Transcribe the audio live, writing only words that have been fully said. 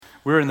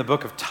We're in the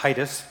book of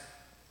Titus.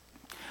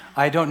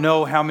 I don't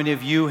know how many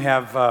of you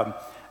have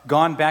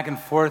gone back and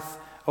forth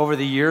over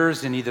the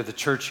years in either the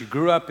church you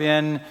grew up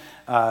in,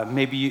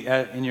 maybe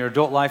in your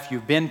adult life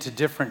you've been to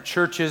different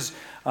churches.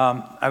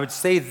 I would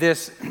say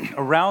this,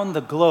 around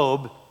the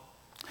globe,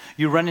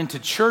 you run into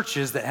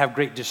churches that have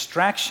great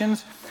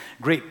distractions,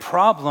 great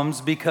problems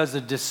because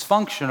of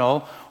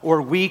dysfunctional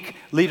or weak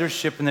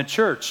leadership in the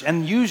church.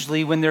 And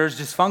usually when there's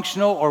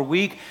dysfunctional or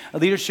weak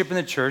leadership in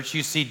the church,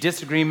 you see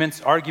disagreements,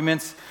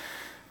 arguments,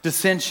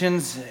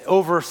 dissensions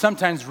over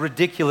sometimes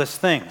ridiculous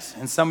things.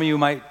 And some of you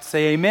might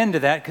say amen to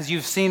that because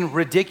you've seen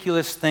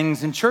ridiculous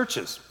things in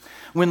churches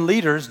when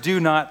leaders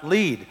do not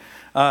lead.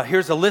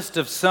 Here's a list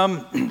of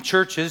some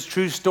churches,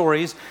 true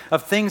stories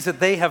of things that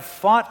they have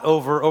fought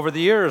over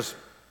the years.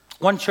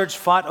 One church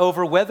fought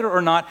over whether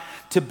or not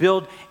to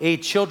build a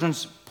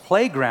children's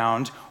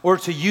playground or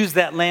to use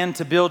that land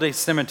to build a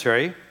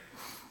cemetery.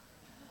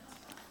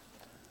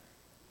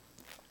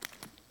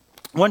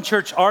 One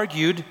church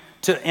argued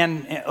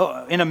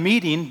in a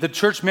meeting, the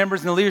church members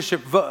and the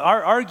leadership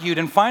argued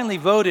and finally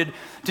voted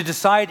to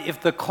decide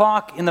if the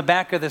clock in the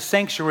back of the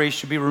sanctuary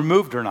should be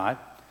removed or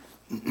not.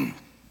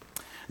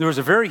 There was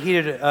a very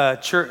heated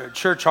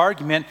church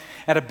argument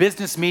at a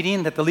business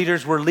meeting that the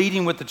leaders were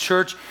leading with the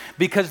church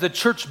because the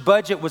church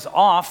budget was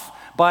off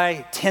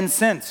by 10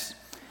 cents.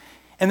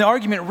 And the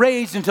argument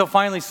raged until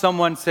finally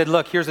someone said,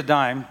 look, here's a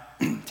dime,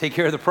 take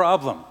care of the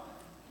problem.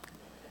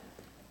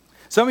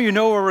 Some of you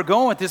know where we're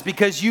going with this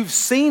because you've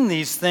seen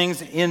these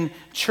things in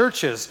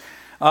churches.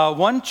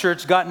 One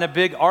church got in a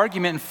big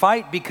argument and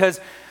fight because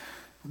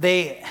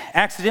they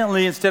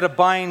accidentally, instead of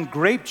buying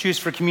grape juice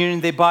for communion,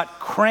 they bought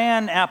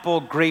cran apple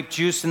grape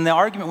juice. And the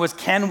argument was,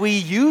 can we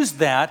use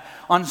that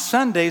on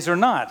Sundays or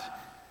not?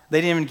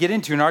 They didn't even get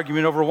into an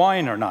argument over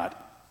wine or not.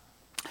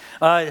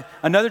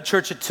 Another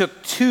church, it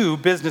took 2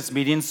 business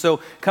meetings.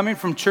 So coming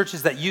from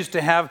churches that used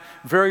to have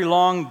very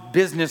long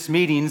business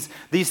meetings,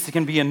 these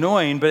can be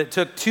annoying, but it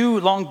took 2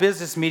 long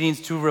business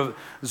meetings to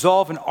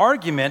resolve an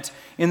argument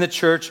in the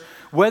church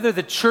whether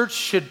the church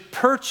should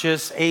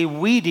purchase a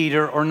weed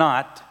eater or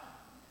not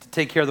to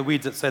take care of the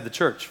weeds outside the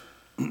church.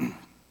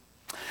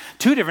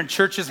 2 different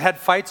churches had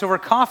fights over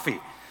coffee.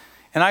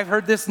 And I've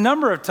heard this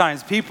number of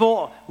times.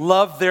 People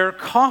love their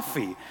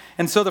coffee.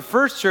 And so the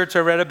first church I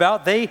read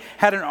about, they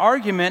had an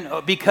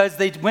argument because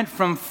they went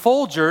from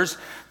Folgers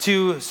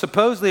to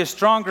supposedly a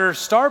stronger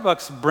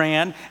Starbucks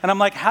brand. And I'm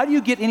like, how do you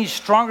get any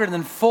stronger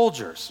than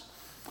Folgers?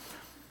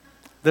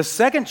 The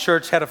second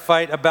church had a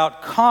fight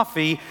about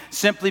coffee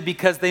simply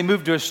because they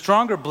moved to a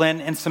stronger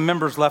blend and some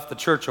members left the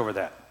church over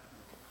that.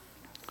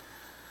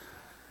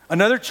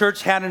 Another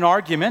church had an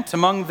argument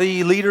among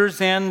the leaders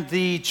and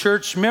the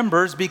church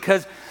members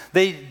because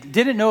they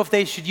didn't know if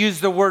they should use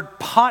the word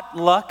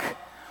potluck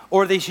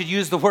or they should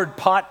use the word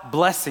pot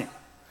blessing.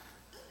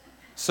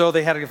 So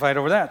they had to fight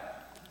over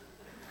that.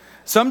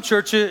 Some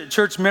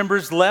church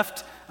members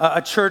left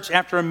a church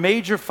after a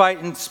major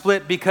fight and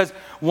split because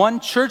one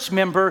church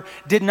member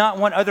did not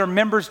want other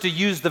members to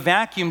use the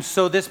vacuum,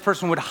 so this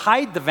person would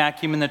hide the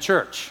vacuum in the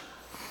church.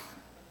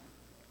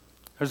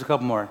 There's a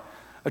couple more.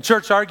 A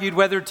church argued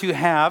whether to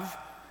have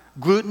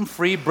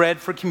gluten-free bread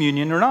for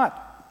communion or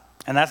not.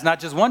 And that's not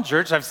just one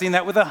church. I've seen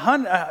that with a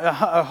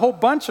whole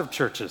bunch of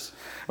churches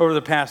over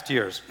the past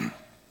years.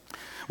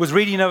 Was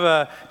reading of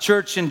a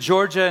church in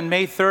Georgia on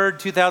May 3rd,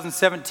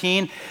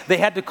 2017. They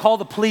had to call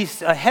the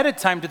police ahead of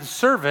time to the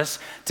service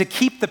to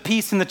keep the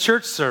peace in the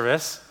church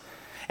service.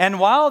 And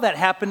while that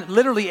happened,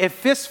 literally a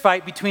fist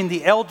fight between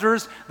the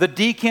elders, the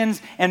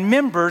deacons, and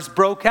members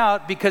broke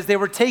out because they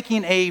were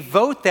taking a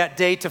vote that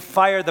day to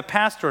fire the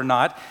pastor or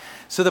not.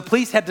 So the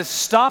police had to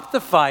stop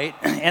the fight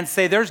and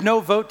say, there's no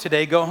vote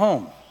today, go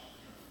home.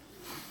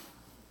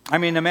 I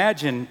mean,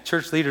 imagine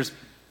church leaders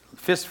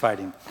fist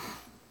fighting.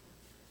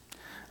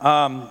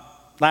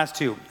 Last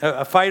 2.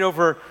 A fight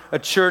over a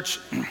church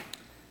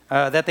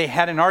that they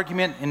had an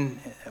argument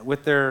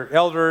with their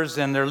elders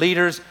and their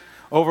leaders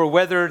over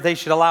whether they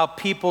should allow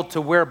people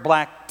to wear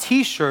black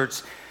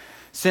t-shirts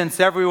since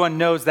everyone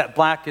knows that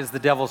black is the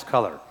devil's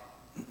color,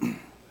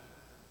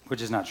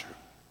 which is not true.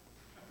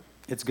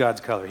 It's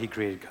God's color. He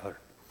created color.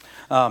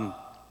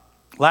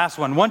 Last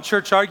one. One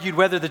church argued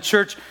whether the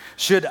church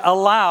should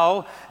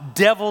allow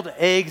deviled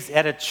eggs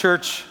at a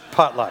church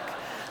potluck.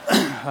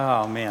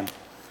 Oh, man.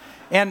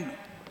 And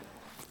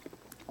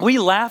we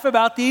laugh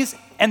about these,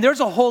 and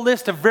there's a whole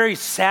list of very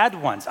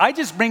sad ones. I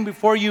just bring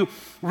before you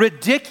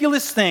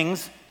ridiculous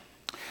things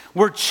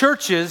where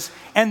churches,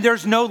 and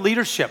there's no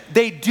leadership.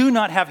 They do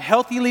not have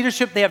healthy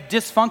leadership. They have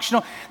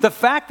dysfunctional. The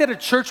fact that a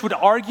church would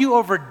argue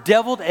over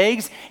deviled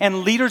eggs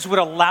and leaders would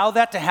allow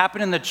that to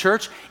happen in the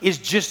church is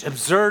just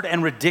absurd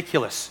and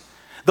ridiculous.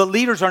 The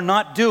leaders are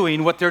not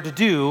doing what they're to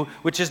do,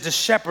 which is to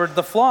shepherd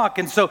the flock.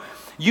 And so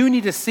you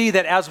need to see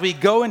that as we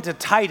go into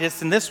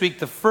Titus, and this week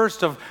the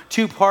first of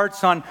 2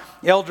 parts on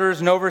elders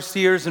and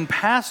overseers and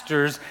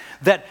pastors,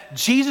 that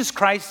Jesus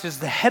Christ is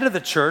the head of the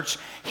church.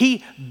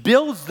 He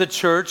builds the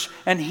church,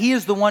 and he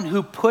is the one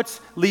who puts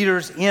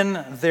leaders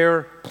in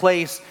their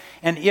place.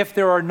 And if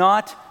there are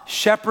not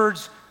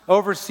shepherds,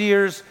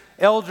 overseers,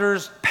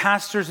 elders,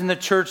 pastors in the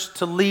church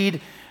to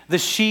lead the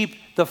sheep,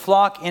 the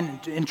flock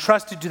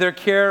entrusted to their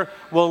care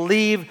will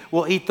leave,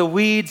 will eat the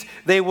weeds.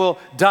 They will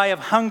die of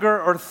hunger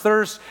or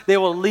thirst. They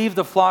will leave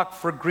the flock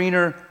for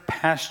greener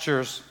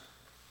pastures.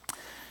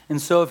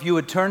 And so if you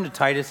would turn to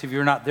Titus, if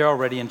you're not there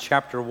already, in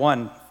chapter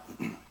 1,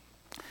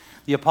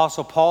 the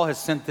Apostle Paul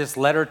has sent this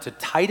letter to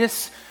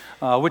Titus,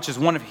 which is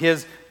one of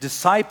his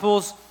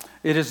disciples.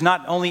 It is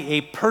not only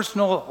a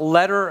personal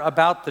letter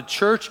about the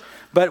church,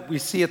 but we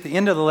see at the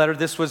end of the letter,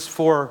 this was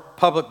for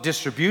public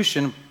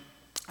distribution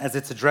as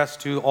it's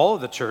addressed to all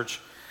of the church.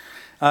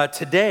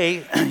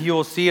 Today, you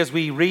will see as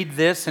we read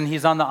this, and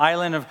he's on the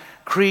island of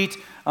Crete,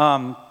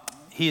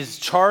 his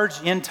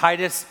charge in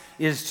Titus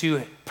is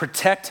to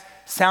protect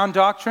sound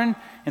doctrine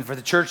and for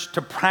the church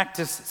to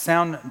practice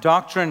sound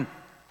doctrine.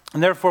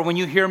 And therefore, when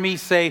you hear me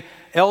say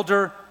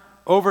elder,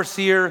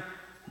 overseer,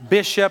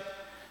 bishop,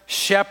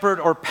 shepherd,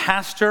 or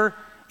pastor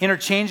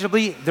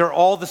interchangeably, they're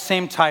all the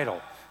same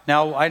title.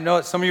 Now, I know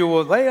that some of you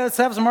will, hey, let's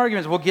have some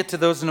arguments. We'll get to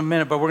those in a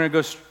minute, but we're going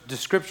to go to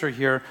Scripture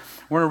here.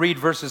 We're going to read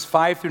verses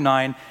 5 through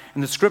 9.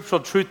 And the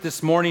scriptural truth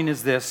this morning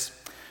is this: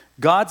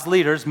 God's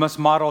leaders must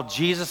model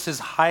Jesus'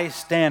 high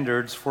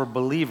standards for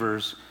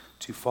believers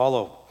to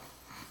follow.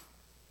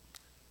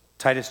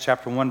 Titus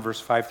chapter 1, verse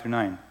 5 through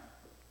 9.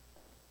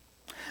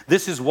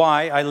 This is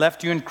why I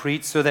left you in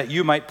Crete, so that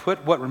you might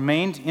put what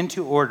remained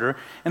into order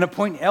and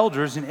appoint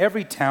elders in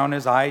every town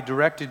as I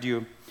directed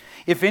you.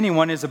 If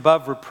anyone is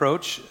above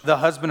reproach, the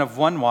husband of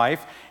one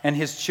wife, and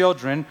his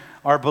children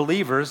are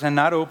believers and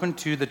not open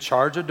to the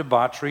charge of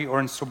debauchery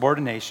or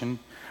insubordination,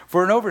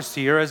 for an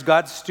overseer, as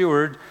God's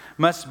steward,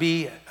 must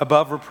be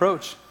above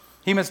reproach.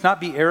 He must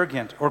not be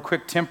arrogant or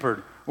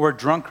quick-tempered or a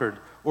drunkard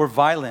or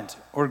violent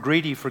or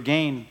greedy for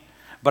gain,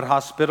 but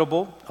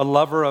hospitable, a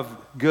lover of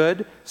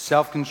good,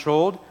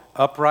 self-controlled,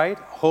 upright,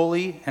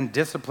 holy, and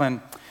disciplined.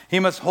 He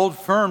must hold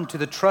firm to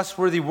the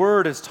trustworthy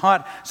word as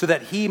taught, so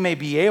that he may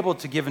be able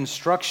to give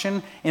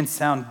instruction in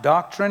sound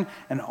doctrine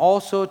and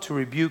also to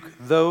rebuke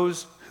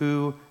those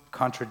who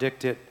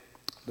contradict it.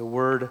 The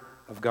word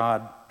of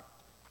God.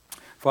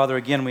 Father,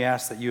 again, we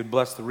ask that you would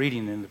bless the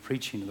reading and the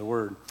preaching of the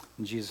word.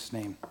 In Jesus'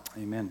 name,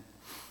 amen.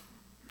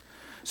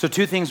 So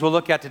 2 things we'll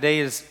look at today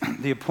is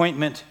the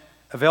appointment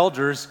of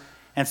elders,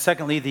 and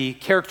secondly, the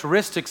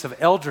characteristics of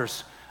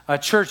elders.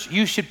 Church,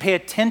 you should pay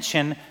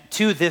attention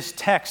to this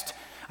text.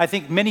 I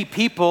think many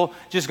people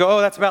just go, oh,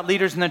 that's about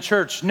leaders in the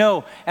church.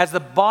 No, as the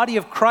body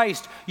of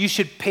Christ, you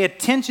should pay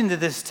attention to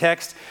this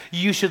text.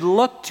 You should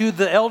look to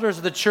the elders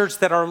of the church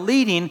that are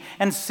leading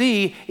and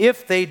see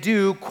if they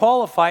do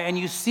qualify, and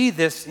you see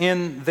this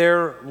in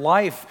their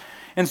life.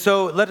 And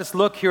so let us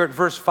look here at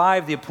verse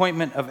 5, the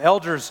appointment of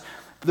elders.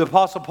 The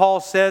Apostle Paul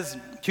says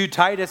to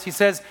Titus, he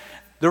says,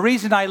 the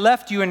reason I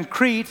left you in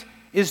Crete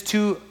is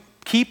to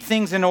keep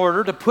things in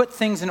order, to put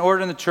things in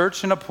order in the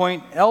church and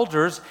appoint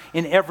elders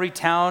in every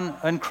town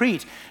in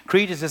Crete.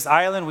 Crete is this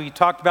island we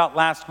talked about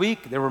last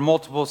week. There were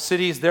multiple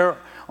cities there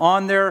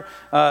on there.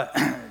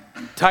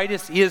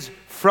 Titus is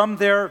from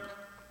there,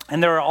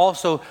 and there are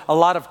also a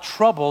lot of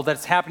trouble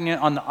that's happening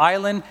on the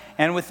island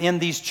and within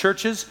these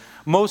churches.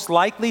 Most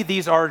likely,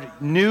 these are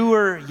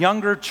newer,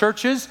 younger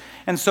churches.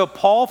 And so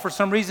Paul, for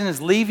some reason, is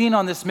leaving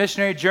on this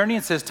missionary journey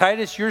and says,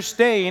 Titus, you're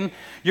staying.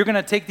 You're going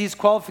to take these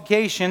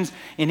qualifications.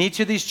 In each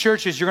of these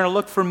churches, you're going to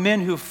look for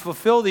men who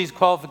fulfill these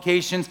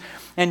qualifications,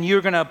 and you're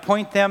going to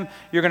appoint them.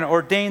 You're going to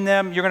ordain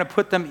them. You're going to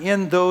put them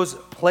in those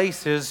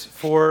places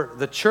for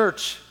the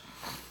church.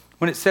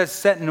 When it says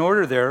set in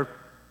order there,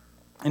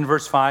 in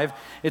verse 5,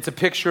 it's a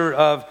picture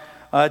of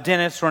a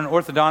dentist or an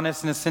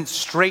orthodontist, in a sense,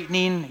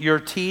 straightening your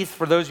teeth.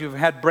 For those who have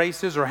had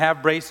braces or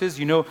have braces,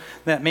 you know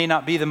that may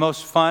not be the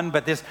most fun,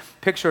 but this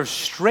picture of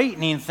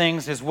straightening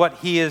things is what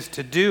he is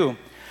to do.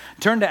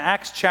 Turn to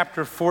Acts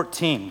chapter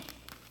 14.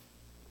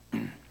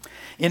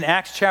 In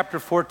Acts chapter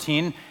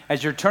 14,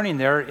 as you're turning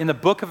there, in the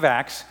book of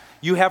Acts,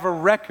 you have a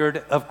record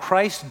of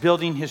Christ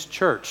building his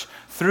church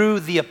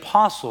through the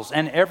apostles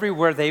and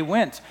everywhere they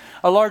went.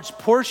 A large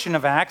portion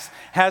of Acts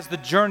has the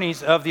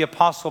journeys of the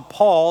apostle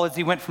Paul as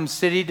he went from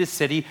city to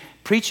city,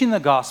 preaching the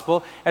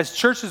gospel as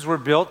churches were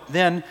built,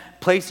 then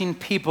placing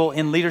people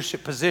in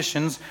leadership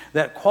positions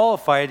that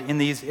qualified in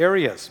these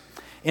areas.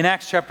 In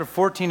Acts chapter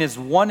 14 is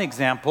one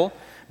example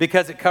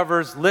because it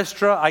covers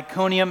Lystra,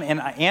 Iconium, and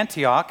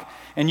Antioch.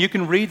 And you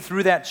can read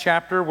through that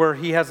chapter where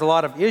he has a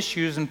lot of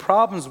issues and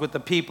problems with the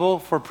people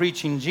for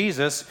preaching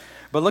Jesus.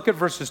 But look at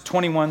verses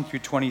 21 through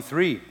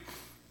 23.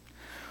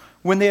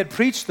 When they had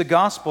preached the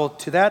gospel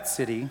to that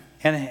city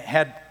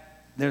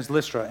there's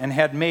Lystra, and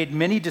had made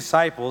many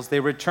disciples,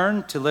 they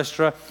returned to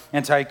Lystra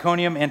and to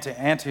Iconium and to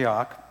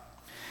Antioch,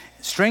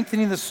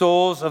 strengthening the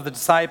souls of the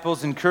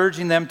disciples,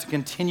 encouraging them to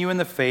continue in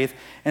the faith,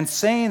 and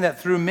saying that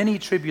through many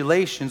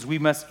tribulations we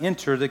must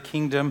enter the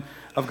kingdom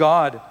of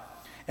God.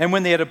 And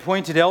when they had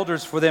appointed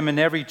elders for them in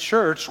every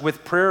church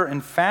with prayer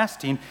and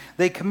fasting,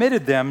 they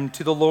committed them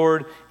to the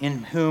Lord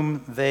in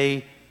whom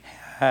they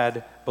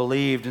had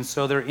believed. And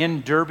so they're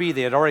in Derbe.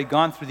 They had already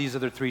gone through these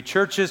other 3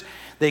 churches.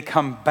 They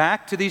come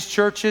back to these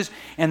churches,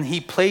 and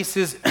he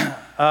places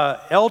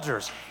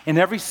elders in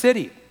every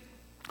city.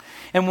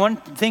 And one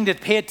thing to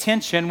pay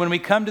attention, when we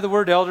come to the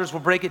word elders,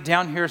 we'll break it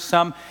down here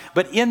some,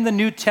 but in the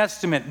New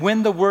Testament,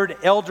 when the word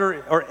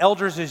elder or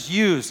elders is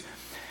used,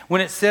 when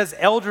it says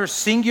elder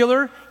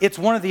singular, it's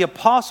one of the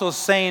apostles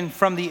saying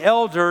from the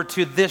elder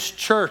to this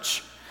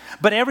church.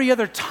 But every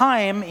other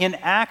time in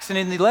Acts and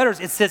in the letters,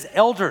 it says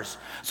elders.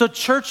 So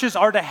churches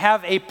are to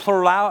have a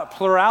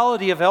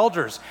plurality of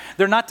elders.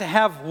 They're not to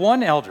have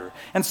one elder.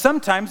 And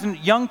sometimes a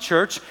young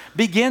church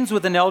begins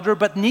with an elder,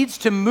 but needs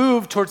to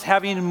move towards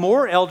having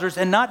more elders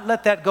and not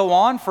let that go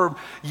on for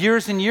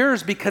years and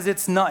years, because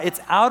it's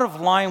out of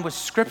line with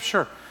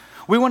Scripture.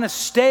 We want to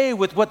stay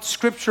with what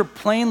Scripture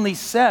plainly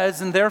says,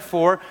 and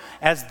therefore,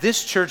 as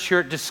this church here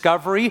at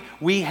Discovery,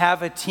 we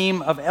have a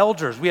team of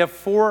elders. We have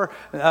 5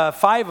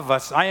 of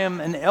us. I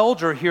am an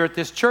elder here at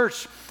this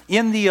church.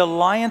 In the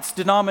Alliance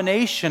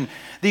denomination,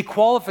 the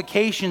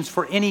qualifications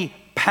for any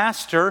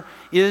pastor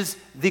is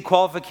the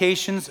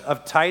qualifications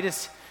of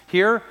Titus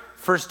here,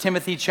 1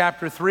 Timothy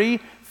chapter 3,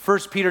 1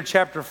 Peter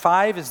chapter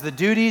 5 is the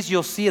duties.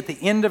 You'll see at the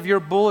end of your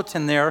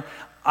bulletin there,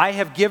 I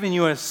have given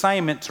you an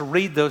assignment to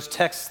read those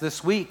texts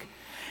this week.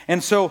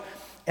 And so,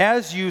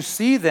 as you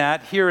see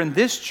that here in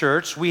this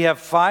church, we have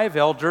 5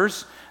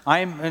 elders.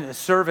 I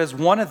serve as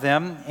one of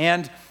them,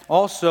 and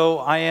also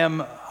I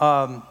am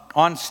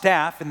on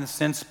staff, in the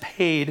sense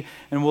paid,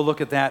 and we'll look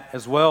at that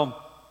as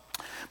well.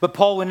 But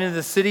Paul went into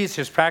the cities.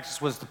 His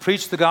practice was to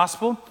preach the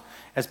gospel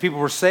as people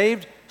were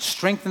saved,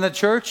 strengthen the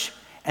church,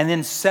 and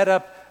then set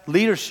up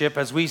leadership,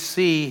 as we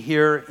see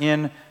here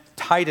in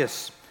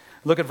Titus.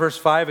 Look at verse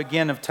 5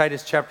 again of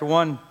Titus chapter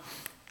 1.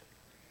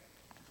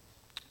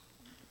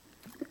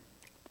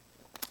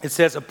 It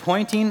says,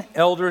 appointing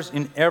elders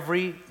in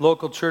every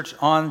local church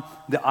on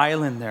the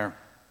island there,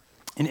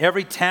 in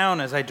every town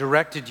as I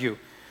directed you.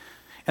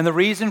 And the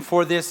reason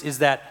for this is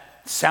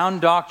that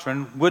sound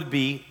doctrine would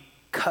be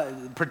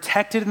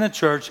protected in the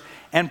church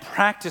and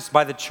practiced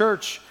by the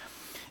church.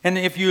 And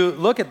if you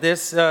look at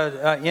this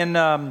in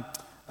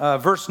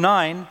verse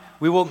 9,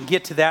 we won't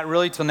get to that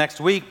really till next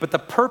week, but the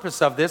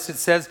purpose of this, it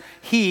says,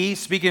 he,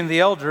 speaking of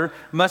the elder,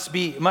 must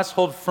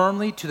hold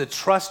firmly to the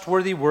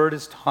trustworthy word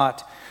as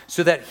taught,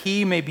 so that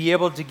he may be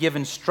able to give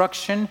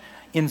instruction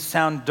in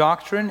sound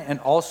doctrine and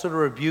also to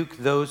rebuke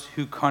those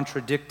who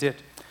contradict it.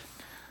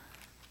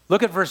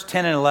 Look at verse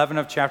 10 and 11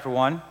 of chapter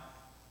 1.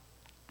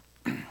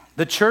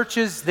 The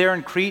churches there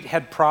in Crete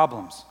had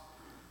problems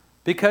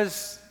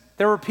because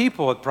there were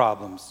people with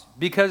problems,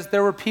 because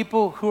there were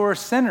people who were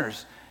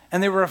sinners,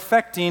 and they were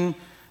affecting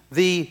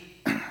the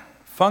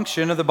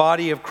function of the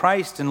body of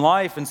Christ in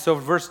life. And so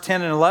verse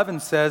 10 and 11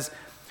 says,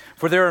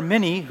 for there are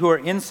many who are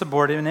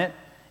insubordinate,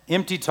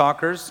 empty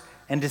talkers,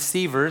 and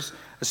deceivers,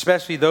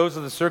 especially those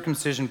of the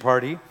circumcision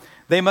party.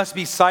 They must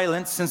be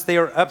silent, since they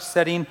are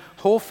upsetting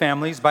whole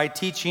families by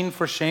teaching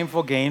for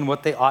shameful gain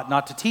what they ought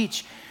not to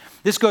teach.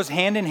 This goes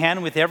hand in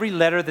hand with every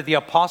letter that the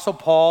Apostle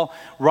Paul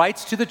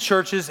writes to the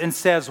churches and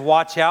says,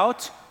 watch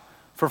out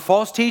for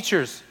false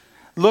teachers.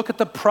 Look at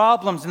the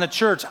problems in the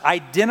church,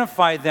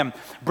 identify them,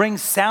 bring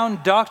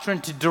sound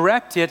doctrine to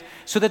direct it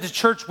so that the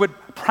church would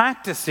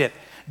practice it.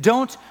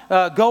 Don't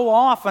go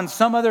off on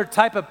some other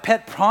type of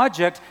pet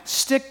project.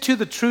 Stick to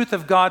the truth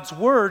of God's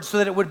word so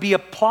that it would be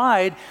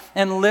applied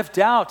and lived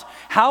out.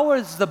 How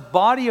is the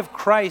body of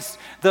Christ,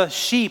 the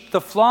sheep,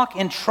 the flock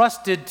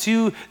entrusted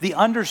to the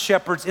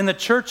under-shepherds in the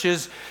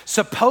churches,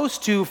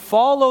 supposed to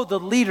follow the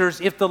leaders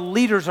if the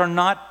leaders are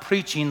not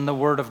preaching the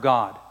word of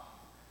God?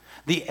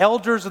 The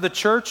elders of the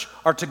church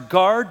are to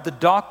guard the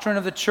doctrine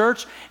of the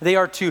church. They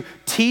are to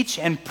teach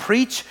and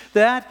preach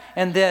that,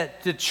 and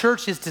that the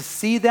church is to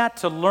see that,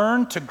 to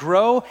learn, to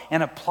grow,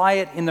 and apply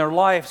it in their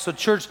life. So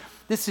church,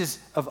 this is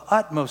of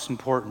utmost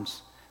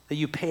importance that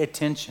you pay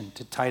attention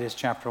to Titus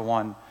chapter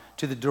 1,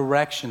 to the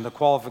direction, the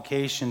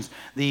qualifications,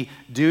 the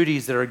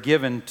duties that are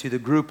given to the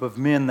group of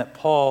men that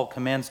Paul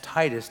commands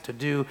Titus to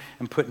do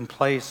and put in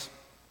place.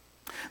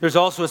 There's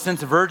also a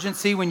sense of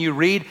urgency when you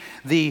read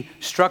the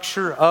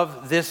structure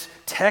of this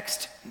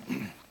text.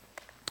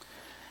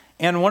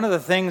 And one of the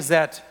things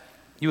that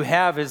you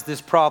have is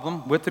this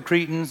problem with the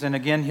Cretans, and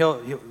again,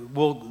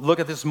 we'll look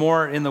at this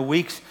more in the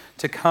weeks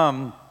to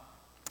come.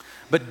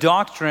 But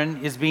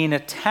doctrine is being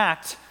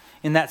attacked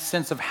in that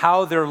sense of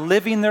how they're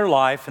living their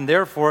life, and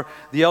therefore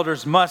the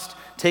elders must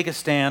take a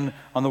stand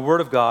on the Word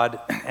of God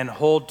and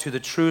hold to the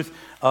truth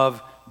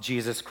of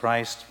Jesus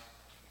Christ.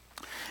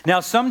 Now,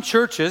 some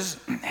churches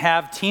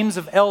have teams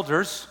of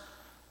elders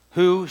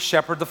who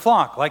shepherd the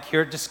flock, like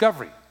here at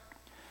Discovery.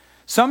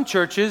 Some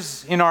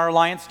churches in our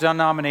Alliance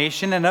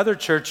denomination and other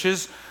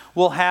churches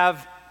will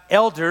have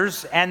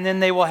elders, and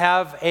then they will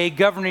have a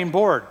governing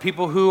board,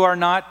 people who are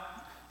not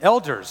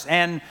elders,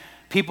 and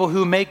people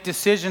who make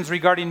decisions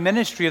regarding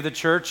ministry of the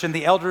church, and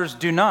the elders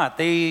do not.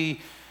 They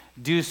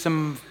do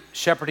some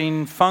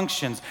shepherding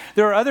functions.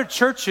 There are other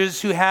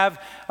churches who have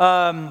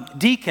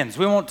deacons.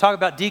 We won't talk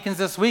about deacons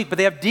this week, but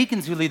they have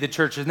deacons who lead the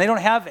churches, and they don't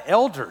have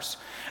elders.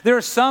 There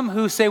are some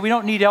who say we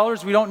don't need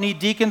elders, we don't need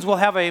deacons, we'll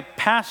have a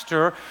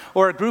pastor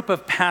or a group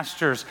of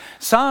pastors.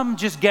 Some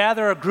just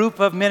gather a group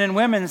of men and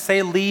women and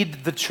say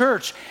lead the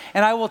church.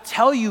 And I will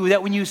tell you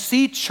that when you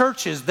see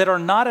churches that are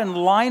not in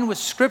line with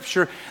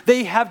Scripture,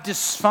 they have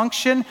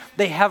dysfunction,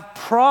 they have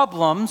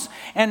problems,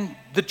 and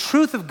the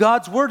truth of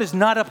God's word is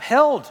not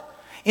upheld.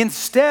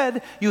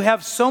 Instead, you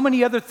have so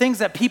many other things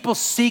that people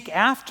seek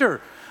after.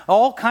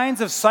 All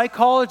kinds of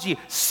psychology,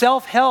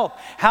 self-help.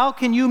 How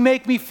can you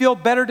make me feel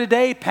better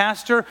today,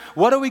 Pastor?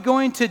 What are we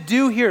going to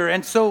do here?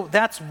 And so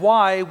that's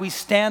why we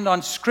stand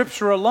on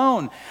Scripture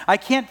alone. I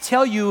can't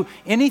tell you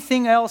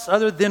anything else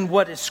other than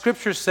what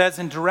Scripture says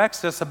and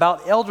directs us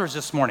about elders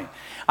this morning.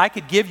 I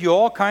could give you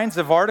all kinds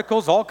of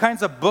articles, all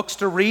kinds of books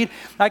to read.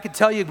 I could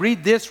tell you,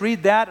 read this,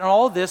 read that, and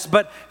all this.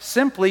 But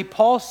simply,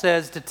 Paul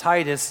says to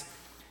Titus,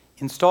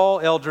 install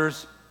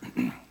elders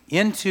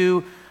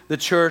into the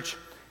church.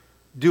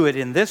 Do it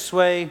in this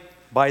way,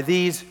 by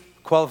these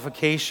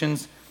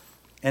qualifications,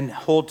 and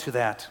hold to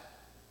that.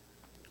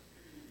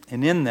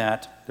 And in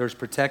that, there's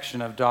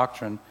protection of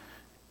doctrine.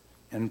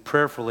 And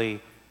prayerfully,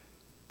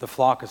 the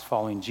flock is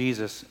following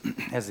Jesus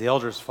as the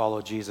elders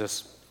follow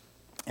Jesus.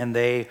 And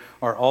they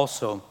are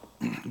also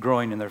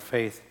growing in their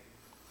faith.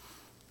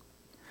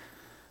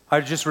 I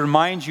just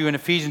remind you in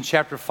Ephesians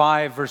chapter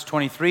 5, verse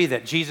 23,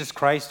 that Jesus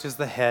Christ is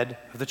the head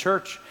of the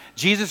church.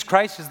 Jesus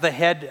Christ is the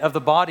head of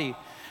the body.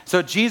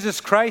 So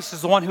Jesus Christ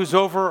is the one who's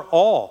over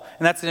all.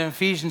 And that's in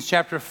Ephesians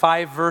chapter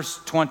 5, verse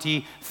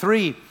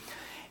 23.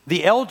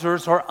 The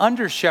elders are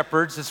under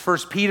shepherds, as 1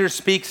 Peter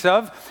speaks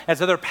of, as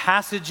other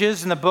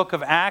passages in the book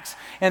of Acts.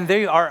 And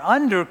they are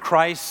under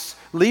Christ's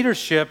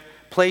leadership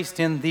placed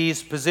in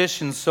these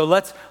positions. So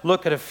let's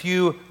look at a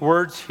few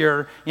words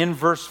here. In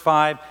verse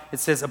 5, it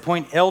says,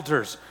 appoint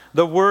elders.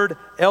 The word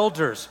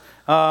elders.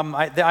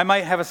 I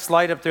might have a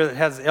slide up there that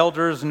has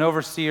elders and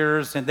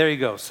overseers, and there you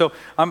go. So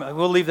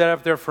we'll leave that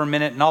up there for a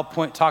minute, and I'll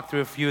talk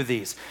through a few of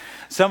these.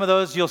 Some of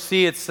those you'll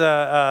see it's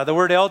the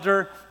word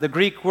elder, the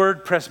Greek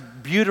word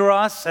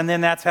presbyteros, and then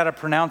that's how to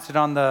pronounce it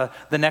on the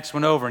next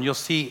one over, and you'll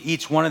see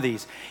each one of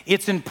these.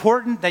 It's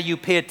important that you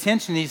pay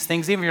attention to these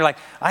things, even if you're like,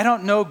 I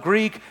don't know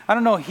Greek, I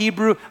don't know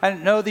Hebrew, I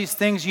don't know these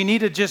things. You need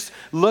to just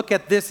look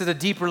at this at a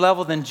deeper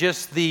level than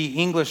just the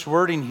English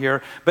wording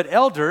here. But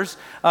elders,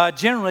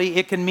 generally,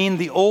 it can mean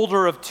the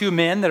older of two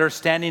men that are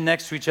standing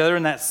next to each other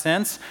in that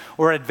sense,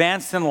 or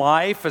advanced in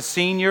life, a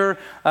senior,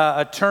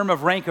 a term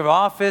of rank of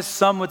office.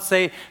 Some would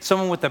say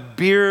someone with a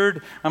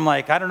beard. I'm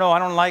like, I don't know, I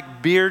don't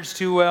like beards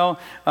too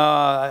well.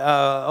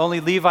 Only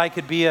Levi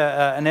could be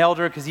an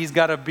elder because he's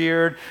got a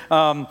beard.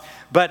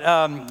 But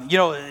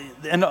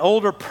an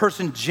older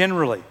person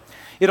generally.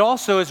 It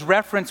also is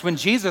referenced when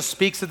Jesus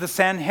speaks of the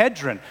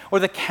Sanhedrin or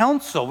the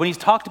council, when he's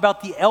talked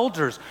about the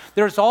elders.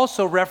 There's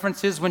also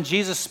references when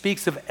Jesus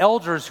speaks of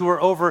elders who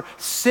are over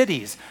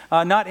cities,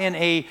 not in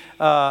a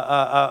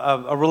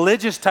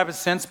religious type of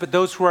sense, but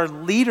those who are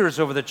leaders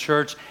over the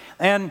church.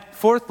 And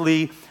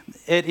fourthly,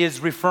 it is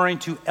referring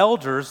to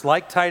elders,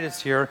 like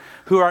Titus here,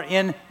 who are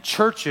in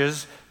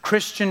churches,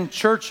 Christian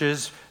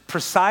churches,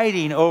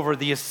 presiding over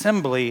the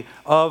assembly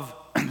of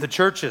the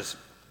churches.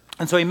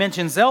 And so he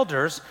mentions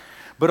elders,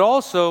 but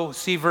also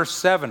see verse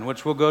 7,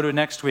 which we'll go to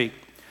next week.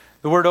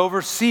 The word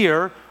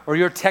overseer, or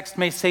your text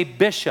may say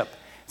bishop,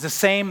 is the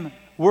same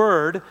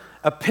word,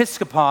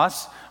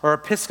 episkopos, or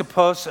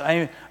episkopos,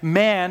 a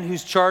man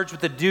who's charged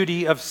with the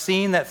duty of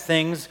seeing that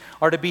things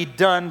are to be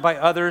done by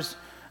others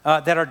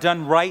that are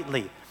done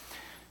rightly.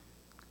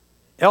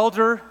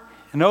 Elder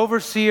and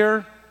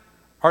overseer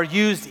are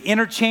used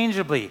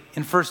interchangeably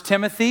in 1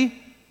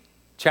 Timothy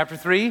chapter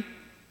 3,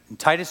 in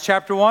Titus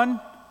chapter 1,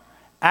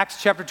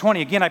 Acts chapter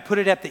 20. Again, I put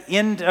it at the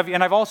end of,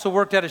 and I've also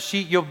worked out a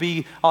sheet.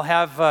 I'll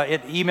have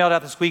it emailed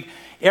out this week.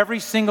 Every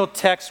single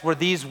text where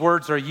these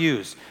words are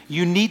used,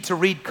 you need to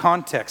read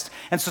context.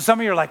 And so some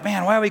of you are like,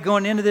 man, why are we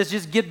going into this?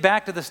 Just get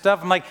back to the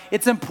stuff. I'm like,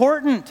 it's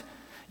important.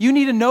 You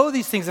need to know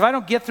these things. If I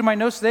don't get through my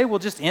notes today, we'll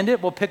just end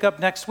it. We'll pick up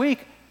next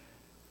week.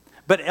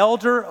 But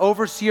elder,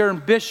 overseer,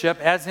 and bishop,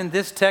 as in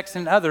this text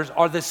and others,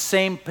 are the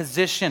same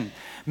position.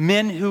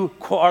 Men who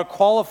are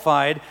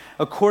qualified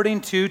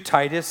according to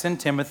Titus and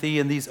Timothy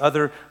and these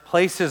other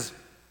places.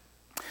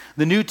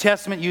 The New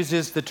Testament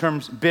uses the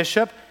terms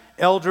bishop,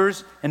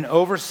 elders, and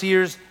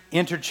overseers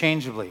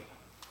interchangeably.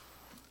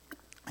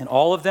 And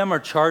all of them are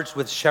charged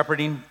with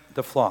shepherding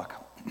the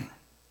flock.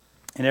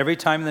 And every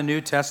time in the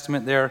New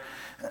Testament there,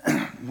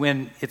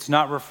 when it's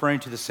not referring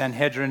to the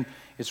Sanhedrin,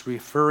 it's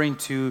referring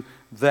to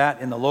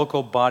that in the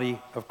local body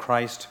of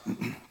Christ.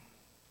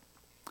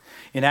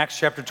 In Acts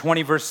chapter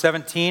 20, verse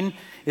 17,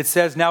 it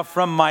says, now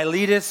from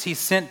Miletus he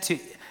sent to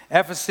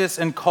Ephesus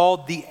and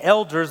called the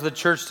elders of the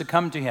church to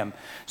come to him.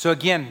 So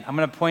again, I'm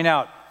going to point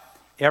out,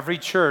 every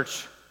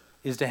church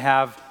is to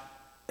have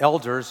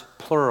elders,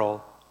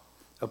 plural,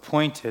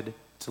 appointed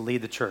to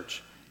lead the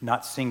church,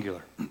 not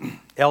singular.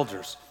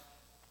 Elders.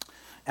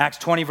 Acts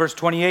 20, verse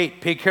 28,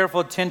 pay careful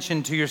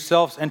attention to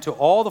yourselves and to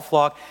all the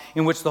flock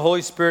in which the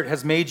Holy Spirit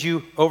has made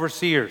you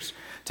overseers,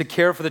 to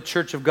care for the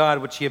church of God,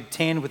 which he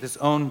obtained with his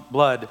own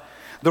blood.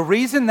 The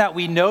reason that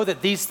we know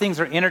that these things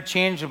are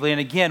interchangeably, and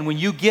again, when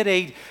you get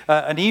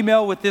an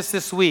email with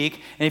this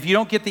week, and if you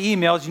don't get the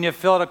emails, you need to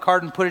fill out a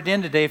card and put it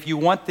in today if you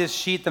want this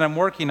sheet that I'm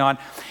working on,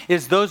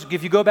 is those,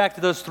 if you go back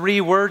to those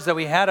 3 words that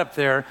we had up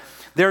there,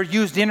 they're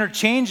used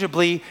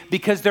interchangeably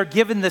because they're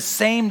given the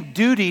same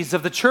duties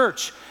of the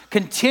church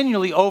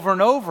continually over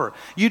and over.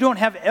 You don't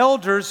have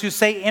elders who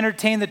say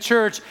entertain the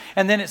church,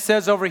 and then it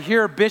says over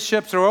here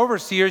bishops or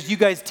overseers, you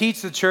guys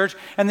teach the church,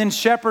 and then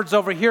shepherds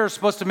over here are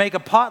supposed to make a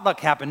potluck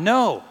happen.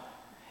 No,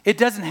 it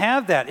doesn't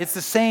have that. It's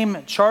the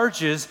same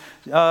charges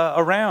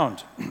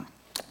around.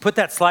 Put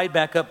that slide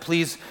back up,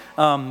 please,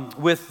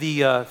 with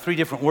the 3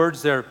 different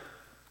words there.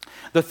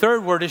 The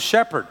third word is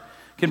shepherd.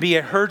 It can be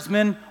a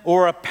herdsman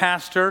or a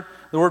pastor.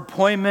 The word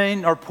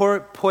poimen or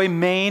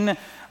poimen,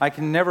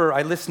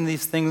 I listen to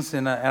these things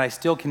and I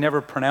still can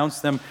never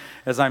pronounce them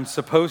as I'm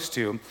supposed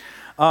to.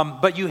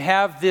 But you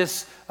have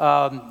this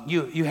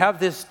you have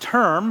this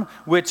term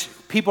which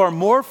people are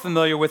more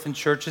familiar with in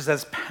churches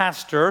as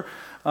pastor.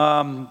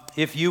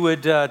 If you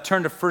would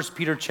turn to 1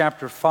 Peter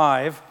chapter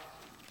 5,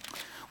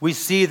 we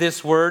see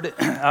this word.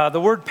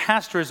 The word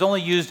pastor is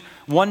only used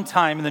one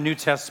time in the New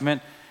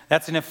Testament.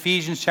 That's in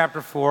Ephesians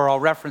chapter 4. I'll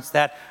reference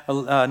that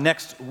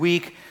next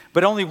week.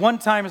 But only one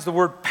time is the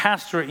word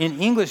pastor in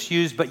English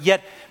used, but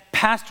yet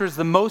pastor is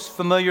the most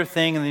familiar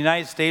thing in the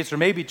United States or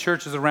maybe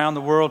churches around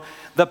the world.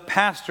 The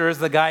pastor is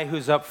the guy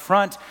who's up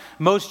front.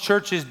 Most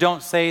churches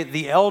don't say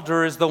the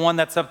elder is the one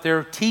that's up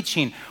there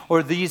teaching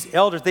or these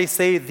elders. They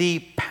say the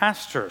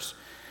pastors.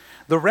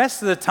 The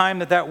rest of the time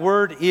that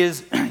word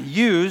is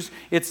used,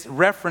 it's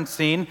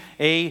referencing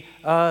a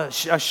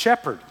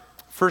shepherd.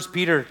 1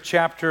 Peter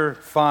chapter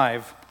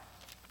 5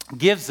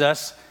 gives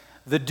us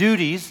the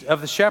duties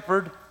of the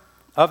shepherd,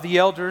 of the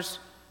elders,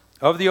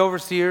 of the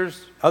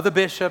overseers, of the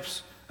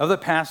bishops, of the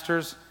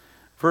pastors.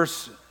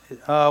 Verse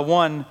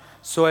 1,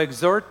 so I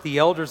exhort the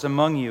elders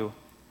among you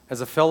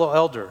as a fellow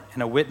elder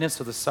and a witness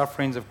of the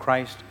sufferings of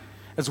Christ,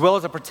 as well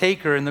as a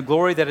partaker in the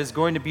glory that is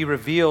going to be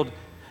revealed.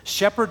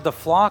 Shepherd the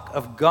flock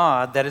of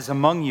God that is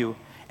among you,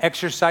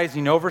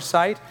 exercising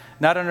oversight,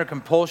 not under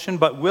compulsion,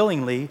 but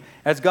willingly,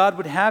 as God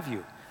would have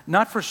you,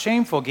 not for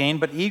shameful gain,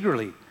 but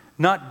eagerly,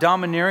 not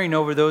domineering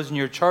over those in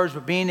your charge,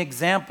 but being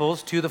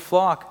examples to the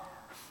flock.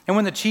 And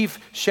when the chief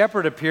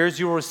shepherd appears,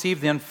 you will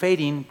receive the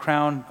unfading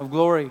crown of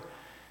glory.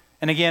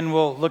 And again,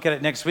 we'll look at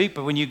it next week,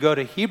 but when you go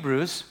to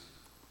Hebrews,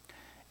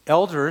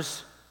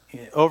 elders,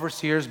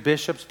 overseers,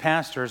 bishops,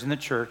 pastors in the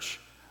church,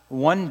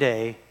 one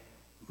day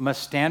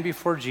must stand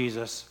before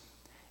Jesus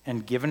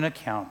and give an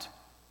account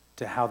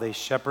to how they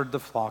shepherd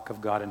the flock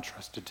of God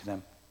entrusted to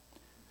them.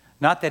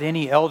 Not that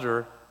any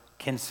elder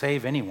can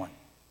save anyone.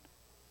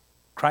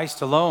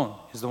 Christ alone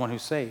is the one who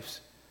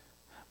saves.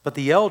 But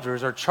the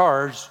elders are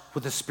charged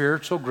with the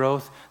spiritual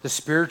growth, the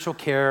spiritual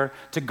care,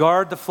 to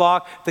guard the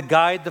flock, to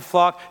guide the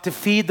flock, to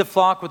feed the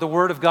flock with the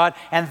word of God.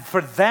 And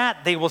for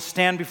that, they will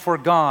stand before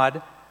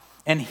God,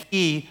 and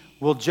he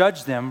will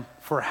judge them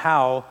for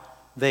how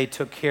they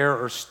took care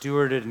or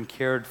stewarded and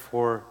cared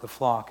for the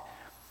flock.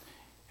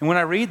 And when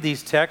I read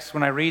these texts,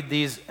 when I read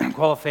these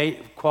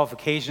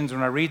qualifications,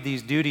 when I read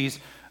these duties,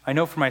 I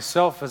know for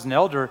myself as an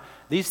elder,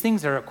 these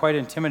things are quite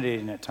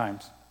intimidating at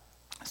times.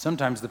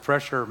 Sometimes the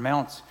pressure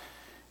mounts.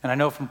 And I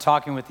know from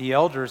talking with the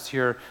elders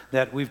here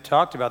that we've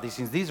talked about these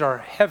things. These are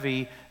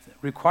heavy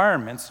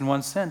requirements in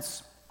one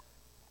sense,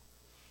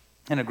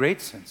 in a great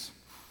sense.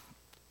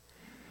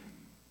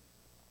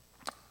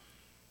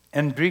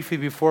 And briefly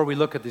before we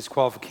look at these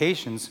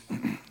qualifications,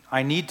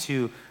 I need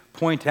to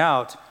point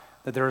out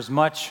that there is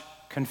much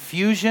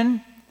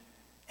confusion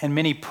and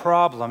many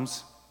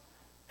problems,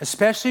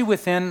 especially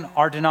within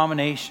our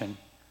denomination,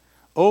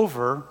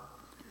 over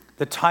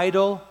the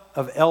title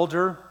of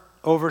elder,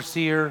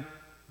 overseer,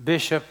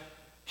 bishop,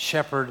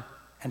 shepherd,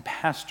 and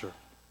pastor.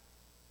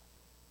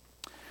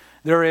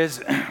 There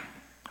is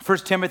 1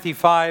 Timothy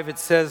 5, it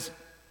says,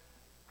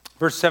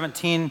 verse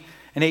 17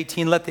 and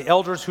 18, let the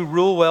elders who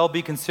rule well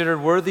be considered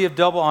worthy of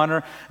double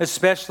honor,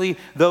 especially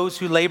those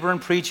who labor in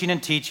preaching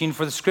and teaching.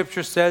 For the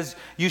scripture says,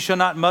 you shall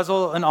not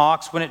muzzle an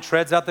ox when it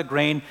treads out the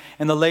grain,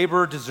 and the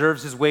laborer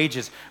deserves his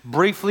wages.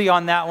 Briefly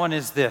on that one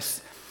is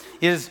this,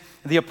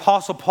 the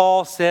Apostle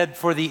Paul said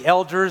for the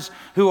elders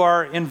who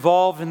are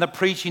involved in the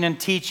preaching and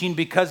teaching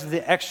because of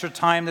the extra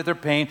time that they're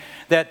paying,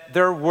 that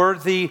they're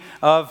worthy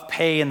of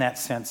pay in that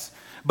sense.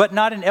 But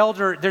not an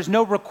elder, there's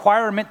no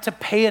requirement to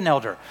pay an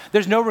elder.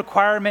 There's no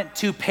requirement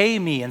to pay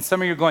me. And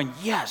some of you are going,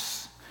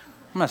 yes,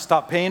 I'm going to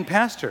stop paying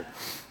pastor.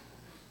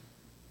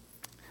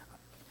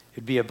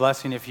 It'd be a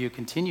blessing if you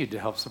continued to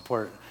help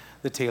support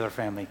the Taylor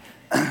family.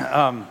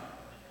 But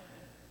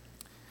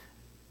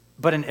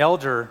an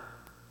elder,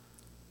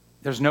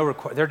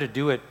 they're to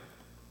do it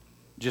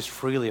just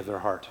freely of their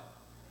heart.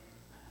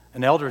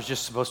 An elder is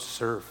just supposed to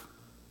serve.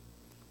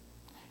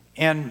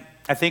 And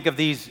I think of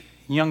these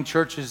young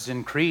churches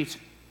in Crete,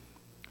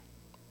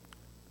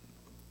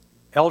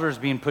 elders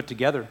being put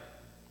together,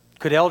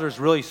 could elders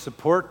really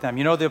support them?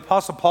 You know, the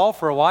Apostle Paul,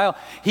 for a while,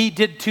 he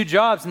did two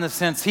jobs in the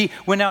sense. He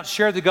went out,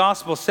 shared the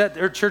gospel, set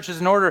their churches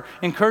in order,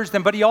 encouraged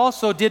them, but he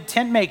also did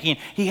tent making.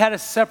 He had a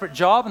separate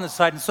job on the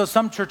side. And so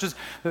some churches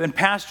and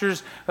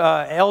pastors,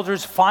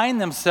 elders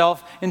find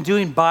themselves in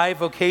doing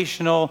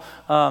bivocational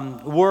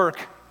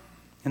work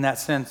in that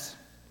sense.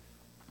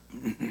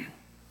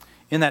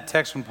 In that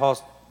text when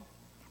Paul's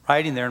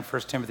writing there in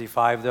 1 Timothy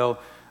 5, though,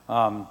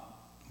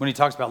 when he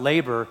talks about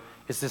labor,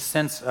 it's this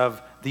sense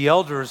of the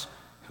elders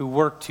who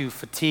work to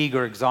fatigue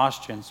or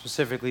exhaustion,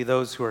 specifically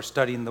those who are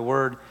studying the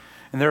Word.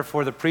 And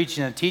therefore, the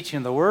preaching and teaching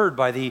of the Word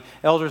by the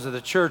elders of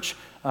the church,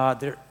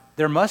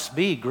 there must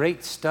be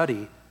great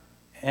study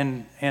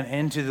and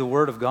into the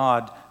Word of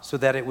God so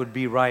that it would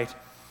be right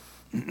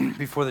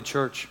before the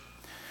church.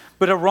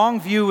 But a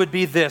wrong view would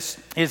be this,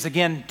 is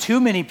again, too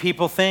many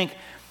people think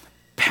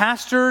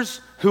pastors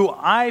who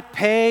I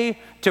pay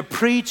to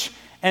preach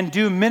and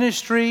do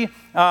ministry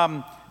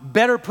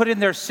better put in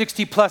their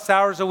 60 plus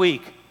hours a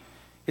week.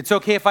 It's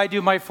okay if I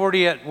do my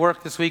 40 at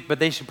work this week, but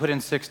they should put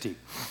in 60.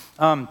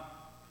 I've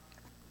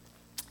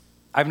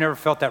never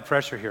felt that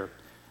pressure here.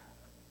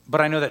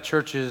 But I know that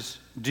churches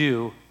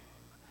do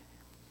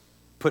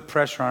put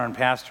pressure on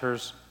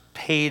pastors,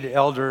 paid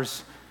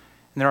elders.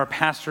 And there are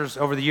pastors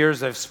over the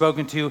years I've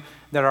spoken to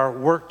that are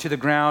worked to the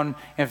ground.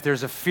 And if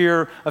there's a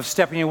fear of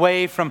stepping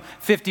away from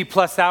 50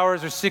 plus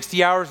hours or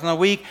 60 hours in a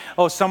week,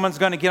 oh, someone's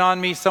going to get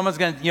on me, someone's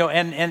going to,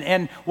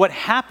 and what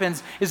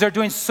happens is they're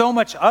doing so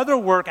much other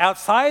work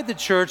outside the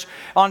church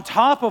on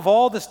top of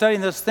all the studying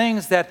those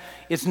things that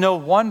it's no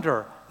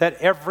wonder that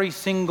every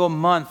single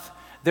month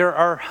there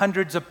are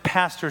hundreds of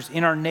pastors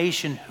in our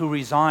nation who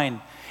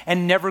resign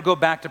and never go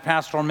back to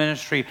pastoral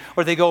ministry,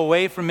 or they go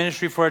away from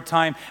ministry for a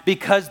time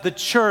because the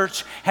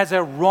church has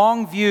a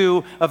wrong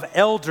view of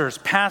elders,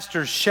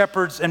 pastors,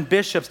 shepherds, and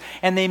bishops,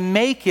 and they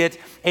make it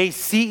a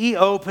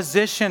CEO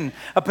position,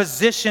 a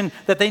position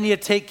that they need to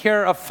take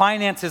care of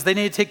finances, they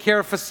need to take care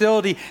of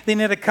facility, they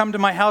need to come to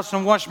my house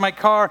and wash my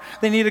car,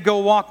 they need to go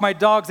walk my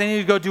dogs, they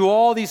need to go do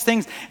all these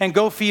things and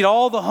go feed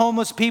all the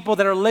homeless people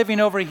that are living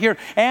over here,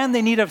 and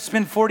they need to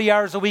spend 40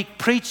 hours a week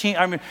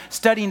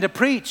studying to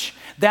preach.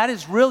 That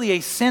is really a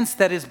sense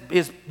that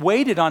is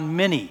weighted on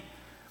many.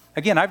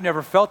 Again, I've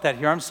never felt that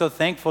here. I'm so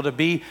thankful to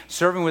be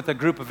serving with a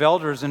group of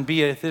elders and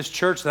be at this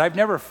church that I've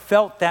never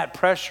felt that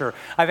pressure.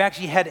 I've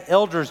actually had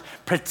elders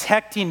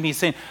protecting me,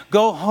 saying,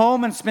 go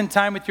home and spend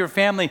time with your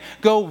family.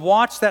 Go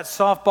watch that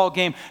softball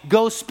game.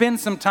 Go spend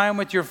some time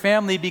with your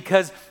family,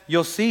 because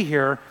you'll see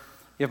here,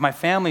 if my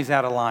family's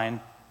out of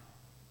line,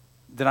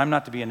 then I'm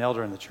not to be an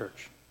elder in the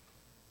church.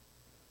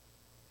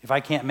 If I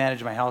can't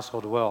manage my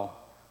household well,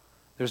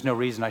 there's no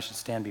reason I should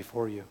stand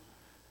before you.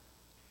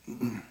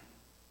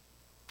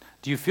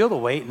 Do you feel the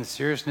weight and the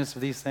seriousness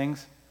of these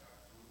things?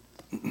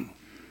 And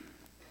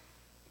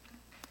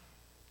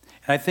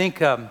I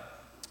think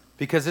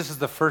because this is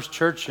the first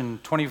church in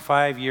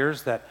 25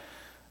 years that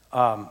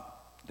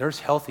there's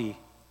healthy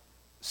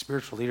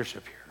spiritual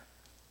leadership here.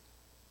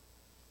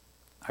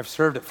 I've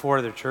served at 4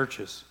 other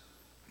churches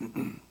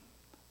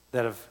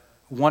that have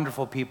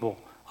wonderful people.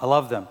 I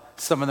love them.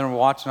 Some of them are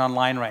watching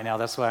online right now.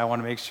 That's why I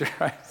want to make sure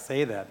I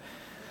say that.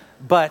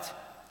 But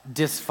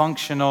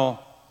dysfunctional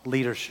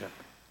leadership,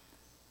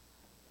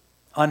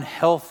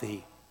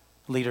 unhealthy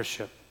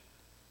leadership,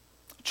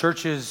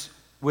 churches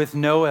with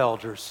no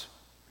elders,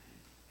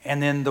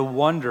 and then the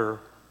wonder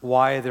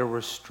why there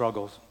were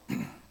struggles.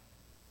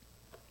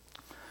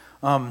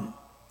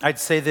 I'd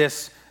say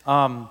this,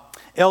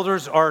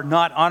 elders are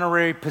not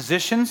honorary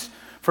positions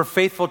for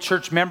faithful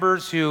church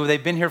members who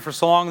they've been here for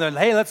so long. They're,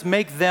 hey, let's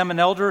make them an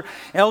elder.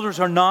 Elders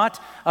are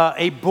not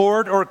a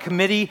board or a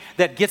committee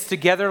that gets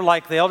together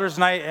like the elders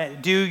and I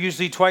do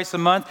usually twice a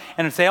month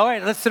and say, all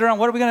right, let's sit around.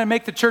 What are we going to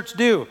make the church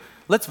do?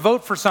 Let's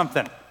vote for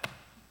something.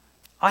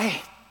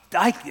 I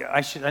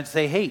should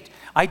say hate.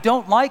 I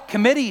don't like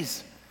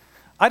committees.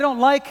 I don't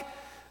like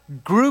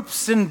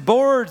groups and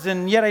boards,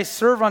 and yet I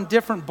serve on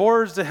different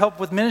boards to help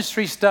with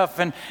ministry stuff.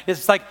 And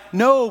it's like,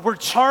 no, we're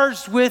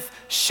charged with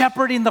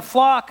shepherding the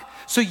flock.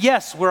 So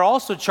yes, we're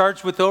also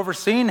charged with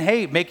overseeing,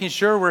 making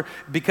sure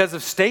because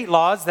of state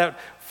laws, that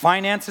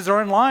finances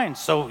are in line.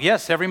 So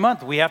yes, every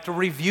month we have to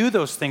review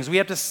those things. We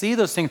have to see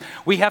those things.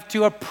 We have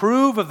to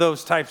approve of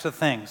those types of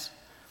things.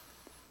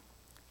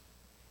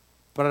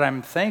 But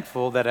I'm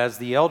thankful that as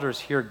the elders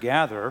here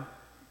gather,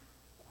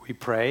 we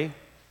pray,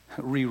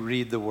 we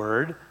read the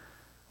word.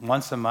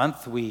 Once a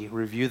month we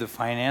review the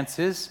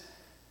finances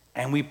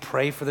and we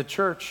pray for the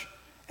church.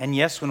 And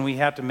yes, when we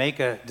have to make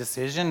a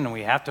decision and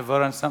we have to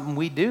vote on something,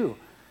 we do.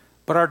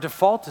 But our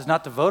default is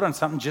not to vote on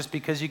something just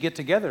because you get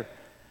together.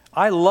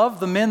 I love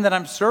the men that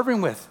I'm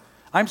serving with.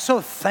 I'm so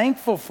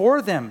thankful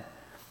for them.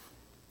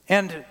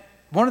 And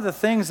one of the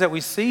things that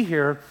we see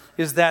here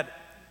is that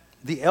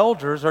the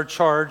elders are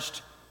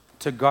charged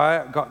to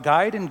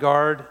guide and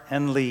guard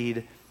and lead.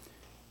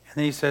 And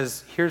then he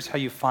says, here's how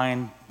you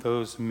find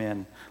those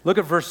men. Look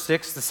at verse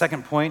 6, the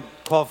second point,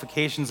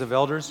 qualifications of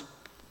elders.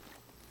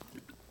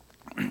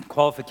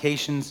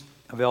 Qualifications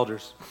of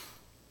elders.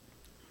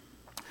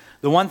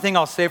 The one thing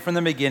I'll say from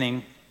the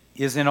beginning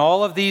is in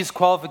all of these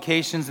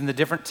qualifications in the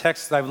different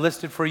texts that I've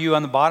listed for you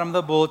on the bottom of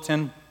the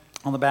bulletin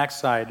on the back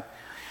side.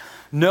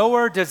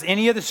 Nowhere does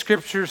any of the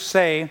scriptures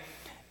say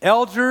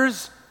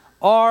elders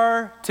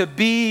are to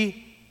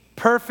be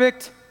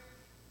perfect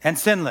and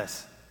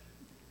sinless.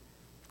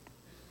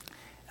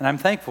 And I'm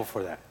thankful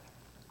for that.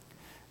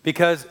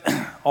 Because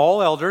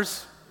all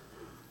elders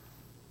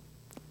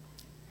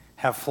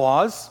have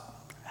flaws,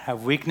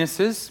 have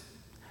weaknesses,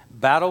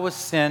 battle with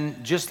sin,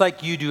 just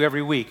like you do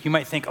every week. You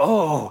might think,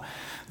 oh,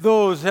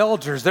 those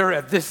elders, they're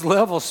at this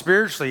level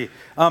spiritually.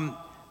 An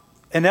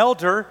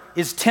elder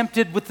is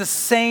tempted with the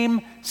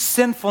same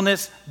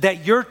sinfulness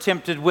that you're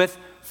tempted with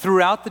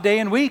throughout the day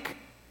and week.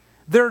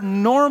 They're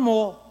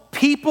normal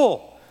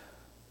people.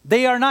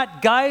 They are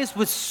not guys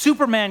with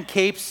Superman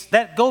capes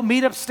that go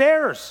meet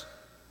upstairs.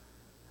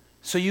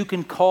 So you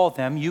can call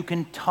them, you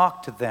can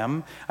talk to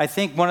them. I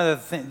think one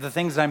of the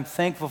things I'm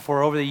thankful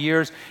for over the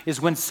years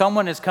is when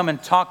someone has come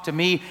and talked to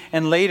me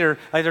and later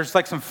there's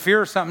like some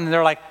fear or something and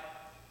they're like,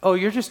 oh,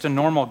 you're just a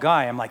normal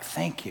guy. I'm like,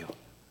 thank you.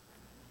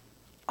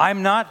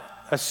 I'm not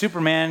a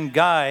Superman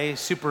guy,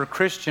 super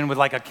Christian with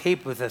like a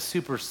cape with a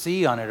super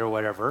C on it or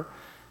whatever.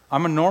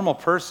 I'm a normal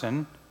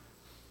person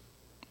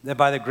that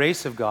by the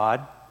grace of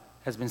God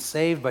has been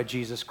saved by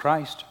Jesus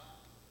Christ.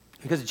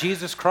 Because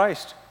Jesus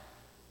Christ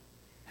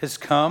has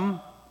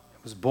come,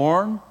 was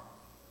born,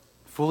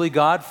 fully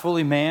God,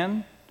 fully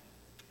man.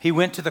 He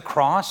went to the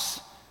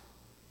cross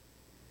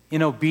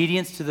in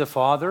obedience to the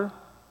Father.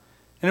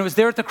 And it was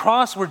there at the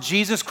cross where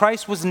Jesus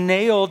Christ was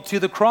nailed to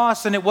the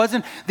cross. And it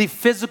wasn't the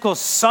physical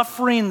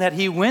suffering that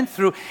he went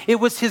through.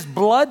 It was his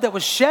blood that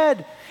was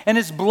shed. And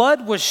his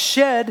blood was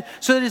shed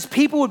so that his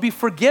people would be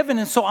forgiven.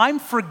 And so I'm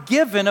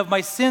forgiven of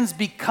my sins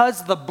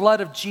because of the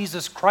blood of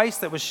Jesus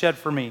Christ that was shed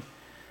for me.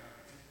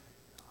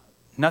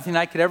 Nothing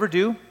I could ever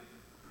do.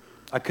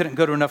 I couldn't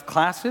go to enough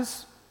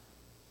classes.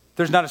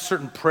 There's not a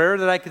certain prayer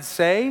that I could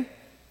say.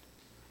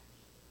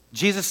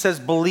 Jesus says,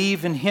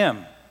 believe in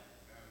him.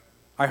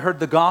 I heard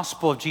the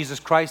gospel of Jesus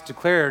Christ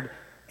declared,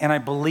 and I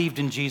believed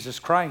in Jesus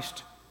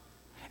Christ.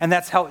 And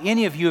that's how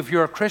any of you, if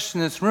you're a Christian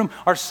in this room,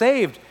 are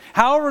saved.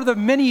 However, the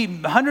many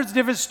hundreds of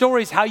different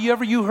stories,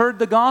 however you heard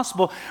the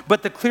gospel,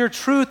 but the clear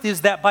truth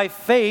is that by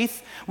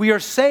faith we are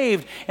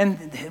saved.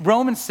 And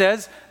Romans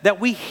says that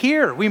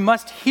we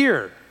must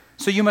hear.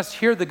 So you must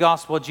hear the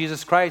gospel of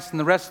Jesus Christ. And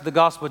the rest of the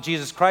gospel of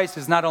Jesus Christ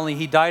is not only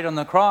he died on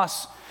the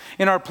cross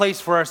in our place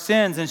for our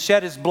sins and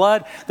shed his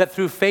blood, that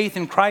through faith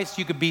in Christ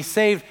you could be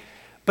saved.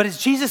 But is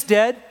Jesus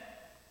dead?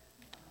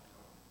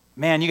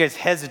 Man, you guys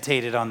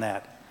hesitated on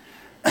that.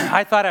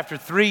 I thought after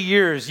 3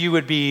 years you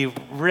would be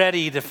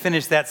ready to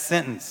finish that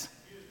sentence.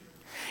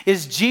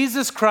 Is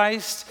Jesus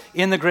Christ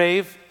in the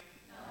grave?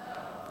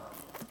 No.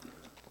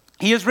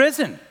 He is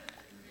risen.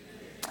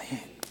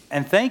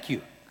 And thank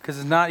you, because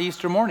it's not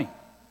Easter morning.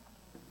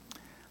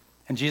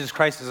 And Jesus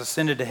Christ has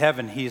ascended to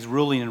heaven. He is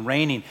ruling and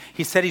reigning.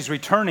 He said he's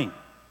returning.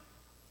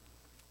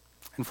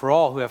 And for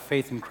all who have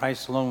faith in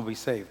Christ alone will be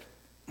saved.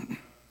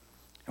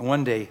 And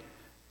one day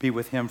be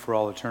with him for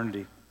all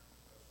eternity.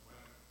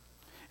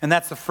 And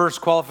that's the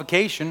first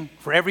qualification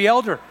for every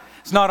elder.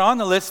 It's not on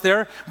the list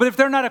there, but if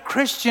they're not a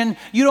Christian,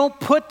 you don't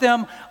put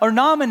them or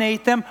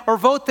nominate them or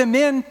vote them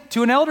in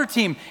to an elder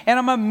team. And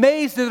I'm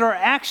amazed that there are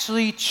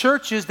actually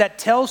churches that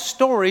tell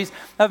stories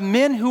of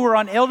men who were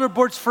on elder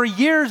boards for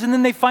years and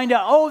then they find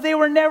out, oh, they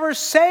were never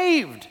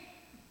saved.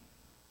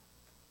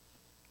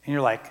 And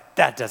you're like,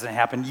 that doesn't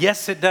happen.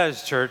 Yes, it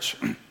does, church.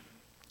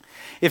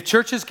 If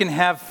churches can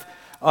have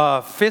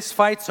fist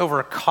fights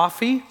over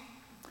coffee,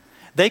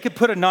 they could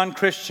put a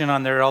non-Christian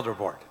on their elder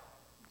board.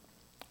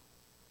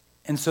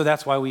 And so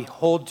that's why we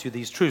hold to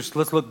these truths.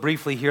 Let's look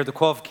briefly here, the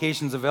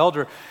qualifications of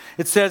elder.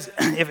 It says,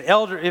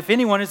 if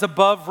anyone is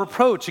above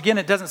reproach. Again,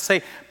 it doesn't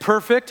say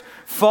perfect,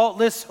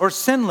 faultless, or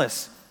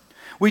sinless.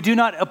 We do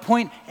not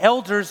appoint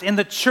elders in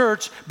the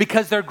church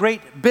because they're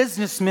great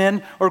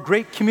businessmen or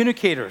great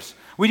communicators.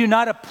 We do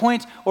not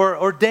appoint or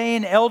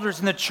ordain elders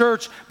in the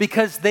church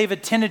because they've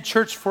attended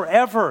church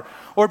forever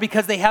or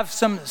because they have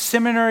some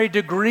seminary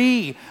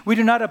degree. We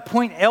do not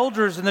appoint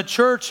elders in the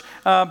church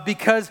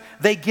because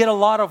they get a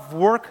lot of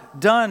work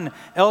done.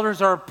 Elders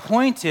are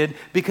appointed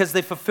because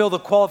they fulfill the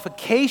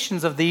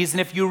qualifications of these. And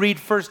if you read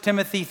 1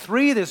 Timothy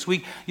 3 this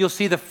week, you'll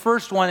see the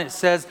first one. It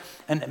says,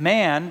 a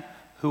man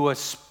who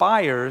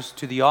aspires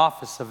to the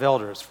office of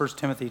elders. 1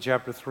 Timothy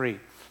chapter 3.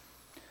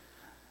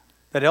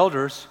 That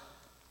elders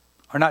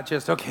are not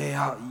just, okay,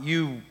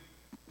 you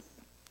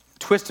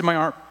twisted my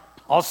arm,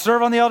 I'll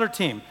serve on the elder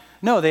team.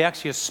 No, they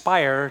actually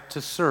aspire to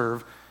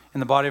serve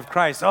in the body of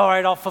Christ. All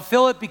right, I'll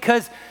fulfill it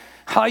because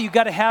you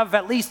got to have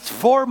at least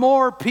 4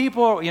 more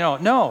people.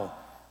 No,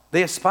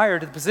 they aspire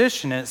to the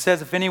position. And it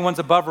says if anyone's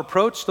above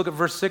reproach, look at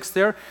verse 6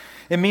 there.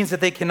 It means that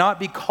they cannot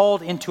be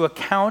called into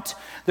account.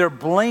 They're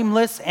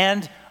blameless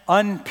and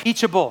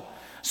unimpeachable.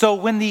 So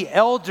when the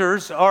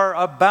elders are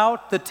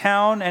about the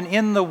town and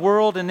in the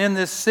world and in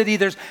this city,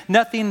 there's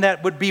nothing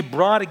that would be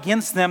brought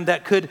against them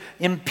that could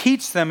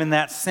impeach them in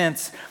that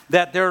sense,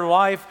 that their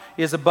life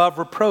is above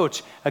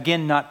reproach.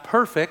 Again, not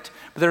perfect,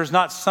 but there's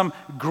not some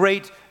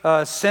great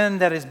sin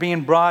that is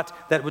being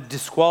brought that would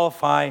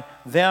disqualify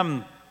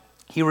them.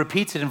 He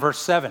repeats it in verse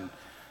 7.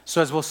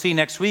 So as we'll see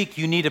next week,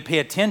 you need to pay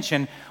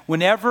attention.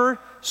 Whenever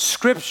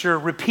Scripture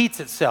repeats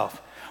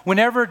itself,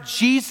 whenever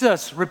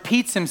Jesus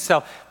repeats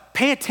himself,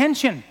 pay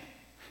attention.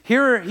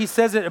 Here he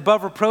says it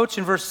above reproach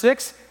in verse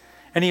 6,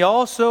 and he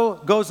also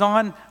goes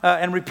on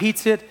and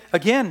repeats it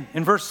again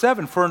in verse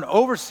 7. For an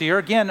overseer,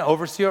 again,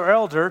 overseer or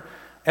elder,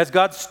 as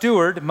God's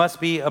steward, must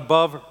be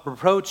above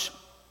reproach.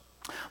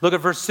 Look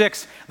at verse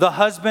 6. The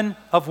husband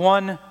of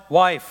one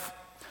wife.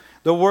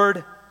 The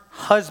word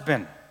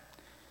husband,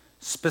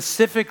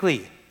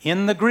 specifically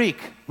in the Greek,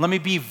 let me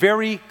be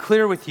very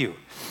clear with you.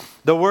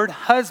 The word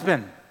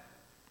husband,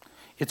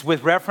 it's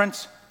with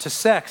reference to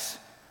sex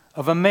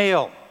of a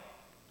male,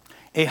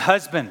 a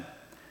husband,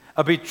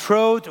 a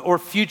betrothed or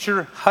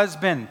future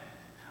husband,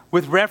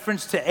 with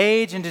reference to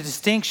age and to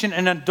distinction,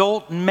 an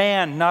adult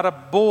man, not a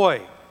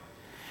boy.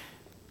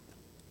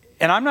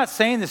 And I'm not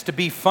saying this to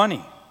be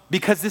funny,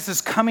 because this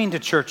is coming to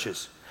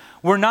churches.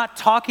 We're not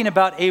talking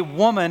about a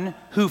woman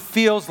who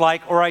feels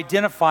like or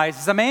identifies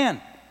as a man.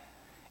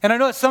 And I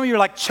know that some of you are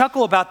like,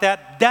 chuckle about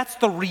that. That's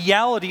the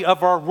reality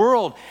of our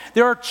world.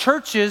 There are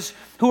churches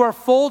who are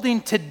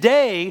folding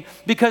today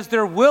because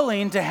they're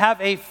willing to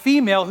have a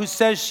female who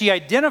says she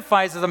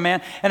identifies as a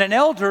man and an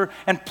elder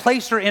and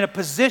place her in a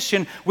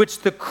position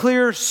which the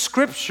clear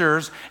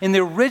scriptures in the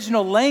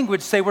original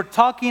language say we're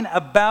talking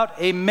about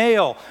a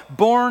male,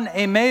 born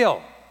a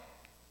male.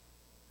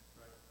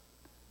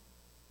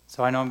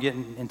 So I know I'm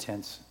getting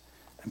intense.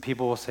 And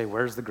people will say,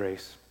 where's the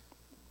grace?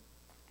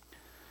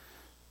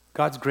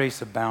 God's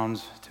grace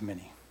abounds to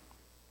many.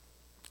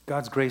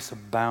 God's grace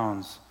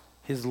abounds.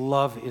 His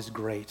love is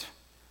great.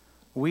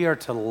 We are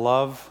to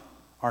love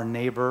our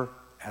neighbor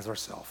as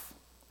ourselves.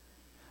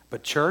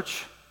 But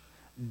church,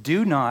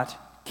 do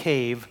not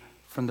cave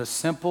from the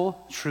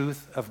simple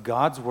truth of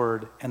God's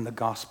word and the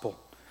gospel,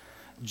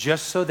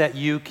 just so that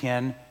you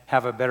can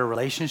have a better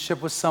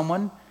relationship with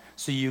someone,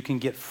 so you can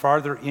get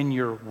farther in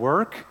your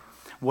work,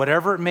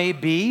 whatever it may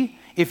be.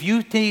 If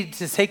you need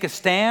to take a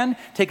stand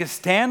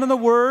on the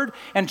word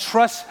and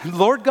trust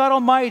Lord God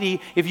Almighty.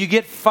 If you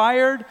get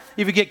fired,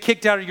 if you get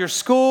kicked out of your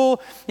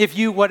school, if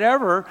you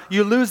whatever,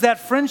 you lose that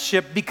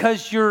friendship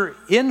because you're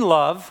in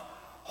love,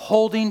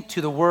 holding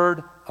to the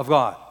word of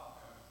God.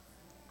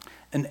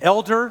 An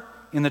elder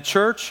in the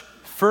church,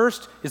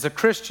 first, is a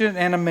Christian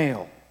and a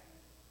male.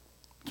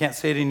 Can't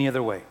say it any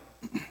other way.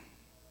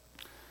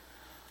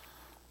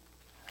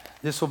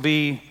 This will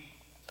be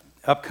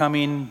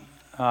upcoming.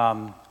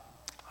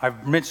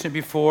 I've mentioned it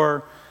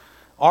before.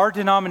 Our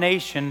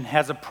denomination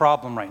has a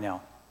problem right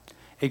now.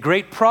 A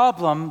great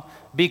problem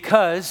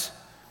because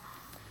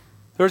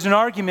there's an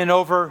argument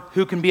over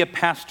who can be a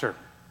pastor.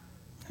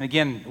 And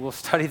again, we'll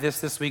study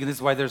this week, and this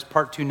is why there's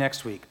part 2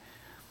 next week.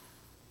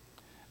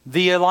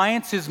 The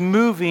Alliance is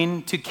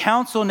moving to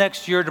council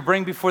next year to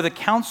bring before the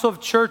Council of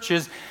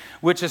Churches,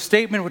 which a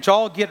statement which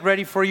I'll get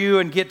ready for you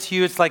and get to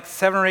you. It's like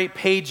 7 or 8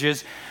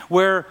 pages,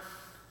 where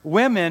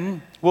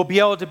women will be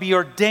able to be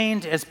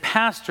ordained as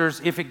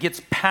pastors if it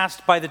gets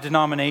passed by the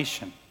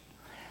denomination.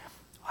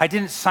 I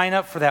didn't sign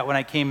up for that when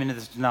I came into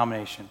this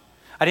denomination.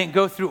 I didn't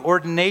go through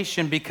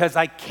ordination because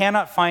I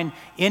cannot find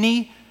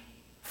any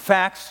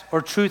facts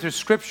or truth or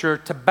scripture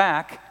to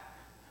back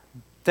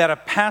that a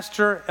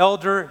pastor,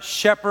 elder,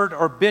 shepherd,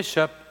 or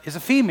bishop is a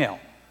female.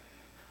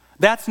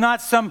 That's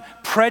not some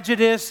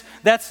prejudice.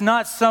 That's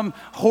not some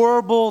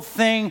horrible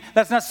thing.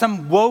 That's not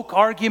some woke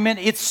argument.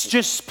 It's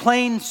just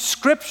plain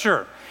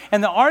scripture.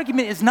 And the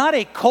argument is not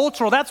a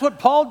cultural. That's what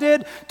Paul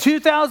did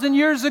 2,000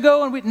 years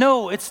ago. And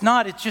no, it's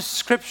not. It's just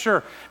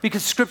scripture,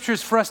 because scripture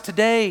is for us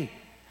today.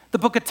 The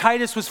book of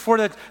Titus was for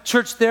the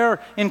church there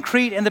in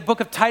Crete, and the book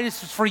of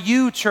Titus is for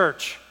you,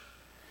 church.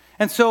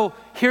 And so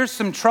here's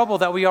some trouble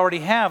that we already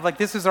have. Like,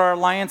 this is our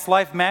Alliance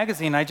Life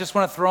magazine. I just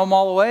want to throw them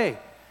all away.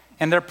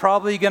 And they're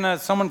probably going to,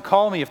 someone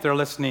call me if they're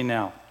listening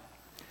now.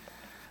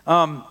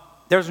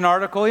 There's an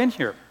article in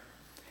here.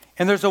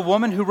 And there's a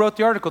woman who wrote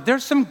the article.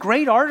 There's some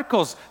great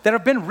articles that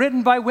have been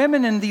written by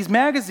women in these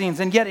magazines.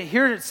 And yet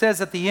here it says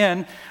at the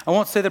end, I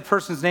won't say the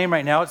person's name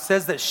right now. It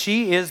says that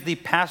she is the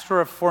pastor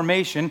of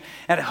formation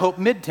at Hope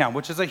Midtown,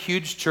 which is a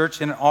huge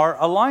church in our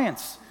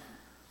alliance.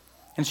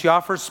 And she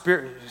offers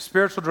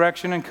spiritual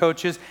direction and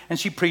coaches, and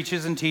she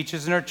preaches and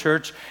teaches in her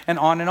church, and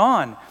on and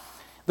on.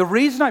 The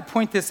reason I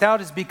point this out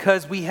is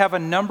because we have a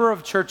number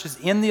of churches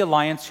in the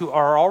Alliance who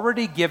are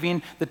already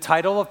giving the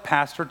title of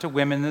pastor to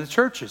women in the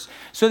churches.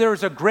 So there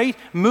is a great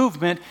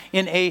movement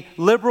in a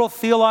liberal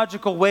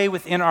theological way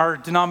within our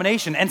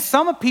denomination. And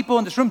some people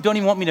in this room don't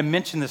even want me to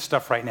mention this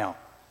stuff right now.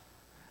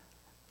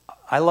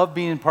 I love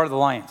being part of the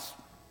Alliance.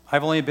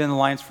 I've only been in the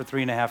Alliance for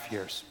 3.5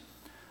 years.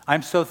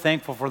 I'm so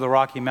thankful for the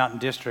Rocky Mountain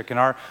District and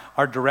our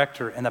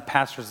director and the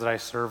pastors that I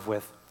serve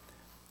with.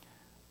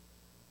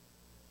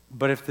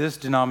 But if this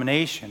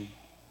denomination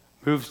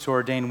moves to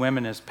ordain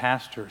women as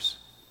pastors,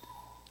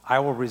 I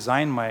will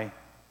resign my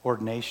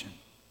ordination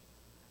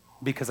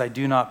because I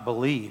do not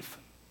believe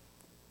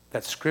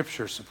that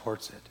Scripture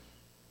supports it.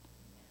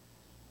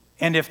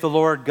 And if the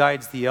Lord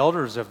guides the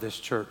elders of this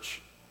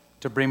church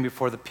to bring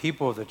before the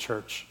people of the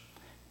church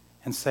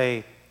and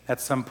say, at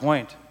some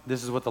point,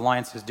 this is what the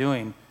Alliance is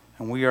doing,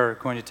 and we are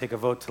going to take a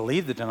vote to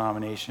leave the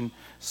denomination,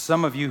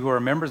 some of you who are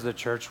members of the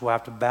church will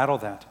have to battle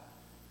that.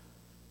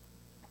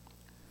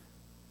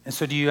 And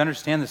so do you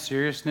understand the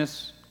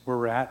seriousness where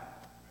we're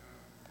at?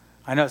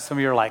 I know some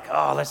of you are like,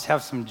 oh, let's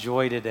have some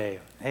joy today.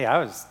 Hey, I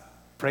was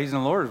praising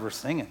the Lord as we're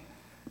singing.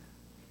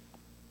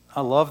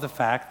 I love the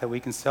fact that we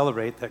can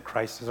celebrate that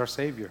Christ is our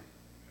Savior.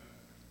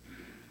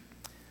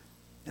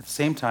 At the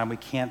same time, we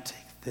can't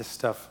take this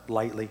stuff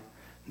lightly.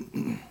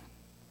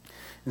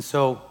 And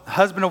so,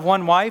 husband of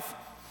one wife,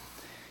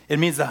 it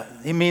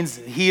means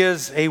he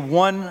is a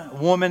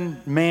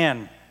one-woman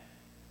man.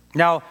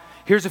 Now,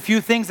 here's a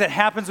few things that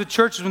happens with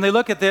churches when they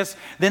look at this.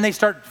 Then they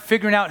start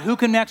figuring out who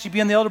can actually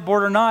be on the elder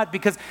board or not,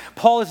 because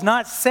Paul is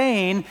not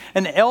saying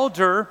an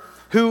elder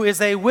who is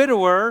a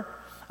widower,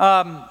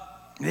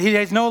 he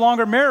is no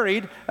longer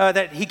married,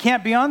 that he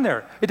can't be on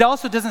there. It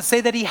also doesn't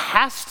say that he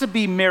has to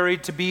be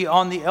married to be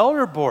on the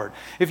elder board.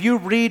 If you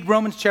read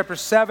Romans chapter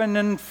 7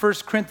 and 1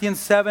 Corinthians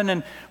 7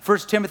 and 1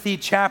 Timothy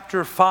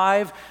chapter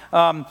 5,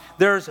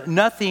 there's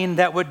nothing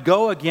that would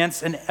go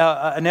against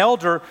an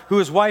elder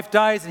whose wife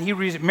dies and he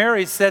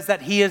remarries, says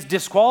that he is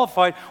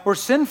disqualified or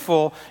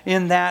sinful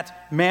in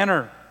that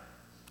manner.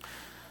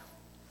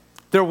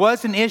 There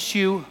was an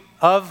issue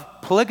of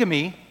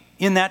polygamy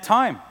in that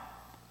time.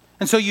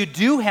 And so you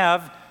do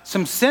have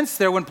some sense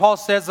there when Paul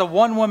says a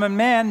one-woman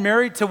man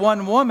married to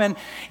one woman.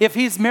 If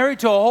he's married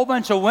to a whole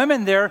bunch of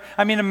women there,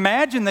 I mean,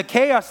 imagine the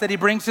chaos that he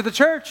brings to the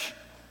church.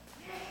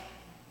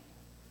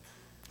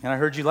 And I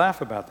heard you laugh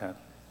about that.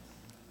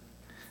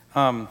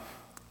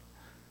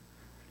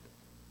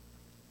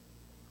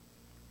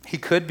 He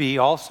could be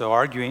also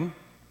arguing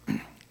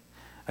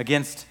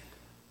against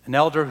an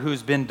elder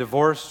who's been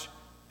divorced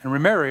and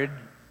remarried,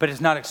 but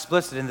it's not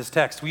explicit in this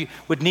text. We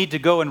would need to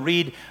go and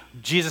read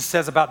Jesus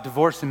says about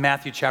divorce in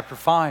Matthew chapter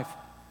 5.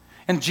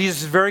 And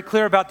Jesus is very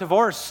clear about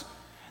divorce.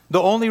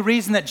 The only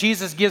reason that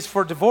Jesus gives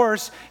for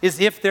divorce is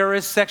if there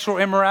is sexual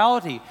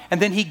immorality.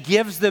 And then he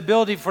gives the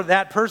ability for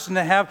that person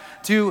to have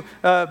to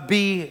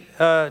be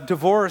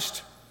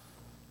divorced.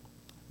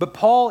 But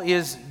Paul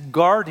is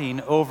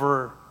guarding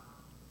over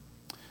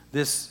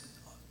this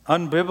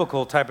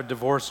unbiblical type of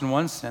divorce in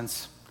one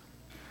sense.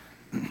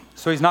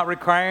 So he's not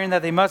requiring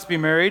that they must be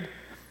married.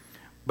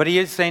 But he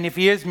is saying if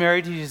he is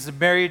married, he is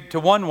married to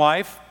one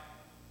wife.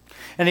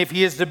 And if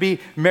he is to be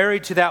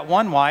married to that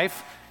one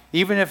wife,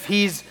 even if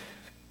he's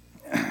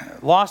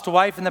lost a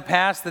wife in the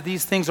past, that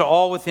these things are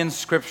all within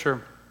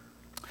Scripture.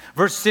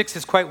 Verse 6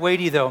 is quite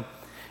weighty, though.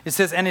 It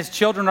says, and his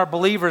children are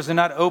believers and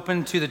not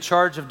open to the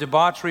charge of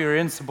debauchery or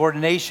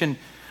insubordination.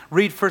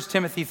 Read 1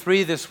 Timothy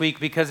 3 this week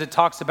because it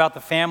talks about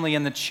the family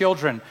and the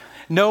children.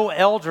 No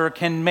elder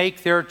can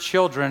make their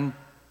children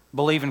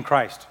believe in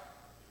Christ.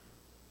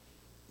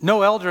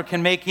 No elder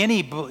can make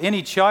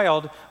any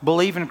child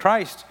believe in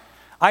Christ.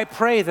 I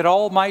pray that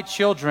all my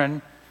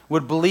children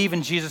would believe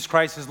in Jesus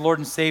Christ as Lord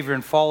and Savior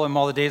and follow him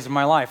all the days of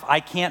my life. I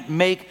can't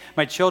make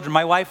my children,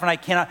 my wife and I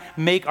cannot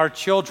make our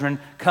children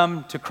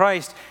come to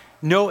Christ.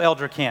 No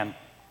elder can.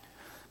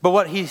 But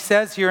what he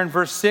says here in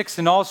verse 6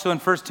 and also in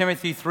 1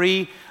 Timothy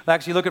 3,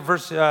 actually look at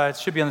it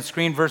should be on the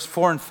screen, verse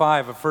 4 and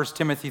 5 of 1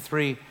 Timothy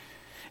 3.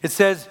 It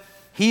says,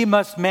 he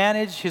must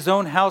manage his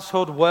own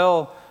household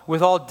well,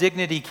 with all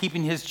dignity,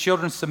 keeping his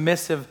children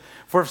submissive.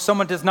 For if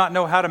someone does not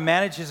know how to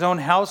manage his own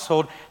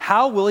household,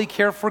 how will he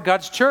care for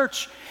God's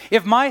church?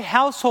 If my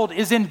household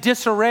is in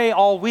disarray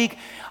all week,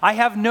 I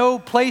have no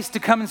place to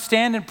come and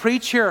stand and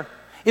preach here.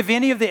 If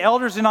any of the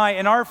elders and I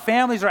and our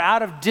families are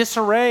out of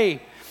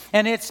disarray,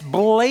 and it's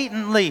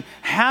blatantly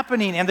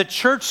happening, and the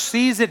church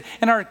sees it,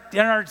 and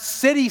our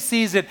city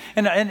sees it,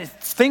 and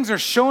things are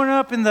showing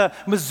up in the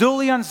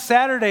Missouli on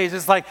Saturdays.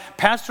 It's like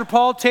Pastor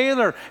Paul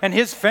Taylor and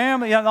his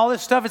family and all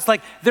this stuff. It's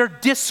like they're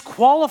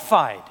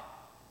disqualified.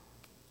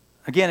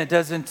 Again, it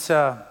doesn't,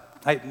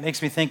 it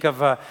makes me think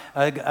of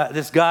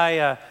this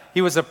guy,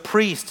 he was a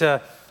priest.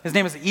 His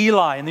name is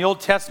Eli. In the Old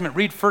Testament,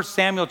 read 1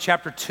 Samuel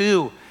chapter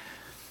 2.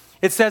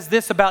 It says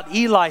this about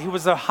Eli, who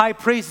was a high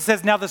priest. It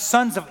says, now the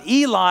sons of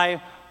Eli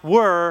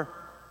were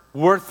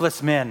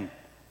worthless men.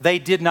 They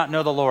did not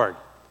know the Lord.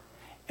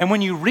 And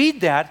when you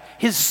read that,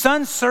 his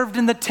sons served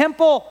in the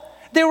temple.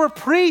 They were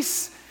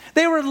priests.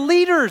 They were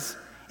leaders.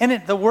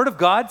 And the Word of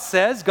God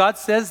says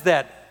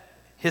that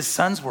his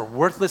sons were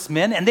worthless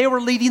men and they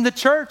were leading the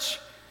church.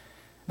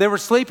 They were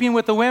sleeping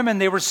with the women.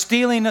 They were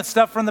stealing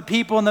stuff from the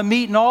people and the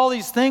meat and all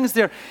these things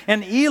there.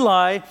 And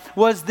Eli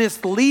was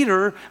this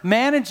leader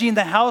managing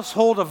the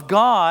household of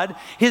God.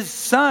 His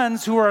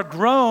sons, who are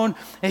grown,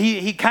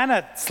 he kind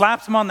of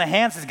slaps them on the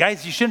hand, says,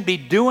 guys, you shouldn't be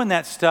doing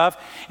that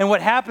stuff. And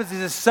what happens is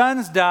his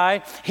sons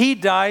die. He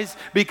dies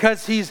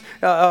because he's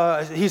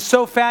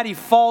so fat he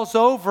falls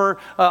over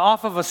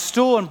off of a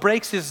stool and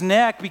breaks his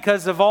neck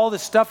because of all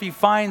this stuff he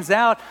finds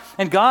out.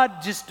 And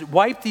God just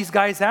wiped these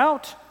guys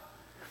out.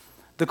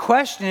 The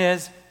question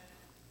is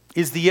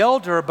the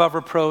elder above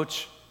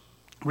reproach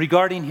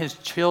regarding his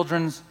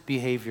children's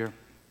behavior?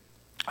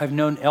 I've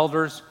known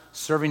elders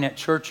serving at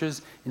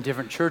churches, in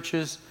different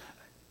churches,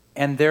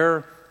 and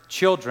their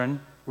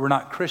children were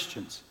not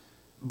Christians,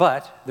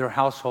 but their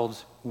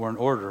households were in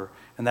order,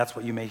 and that's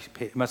what you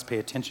must pay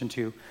attention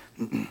to.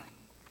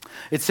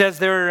 It says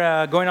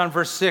there, going on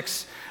verse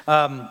 6,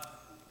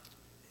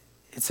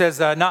 it says,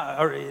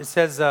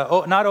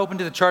 not open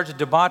to the charge of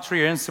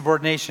debauchery or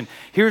insubordination.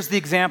 Here's the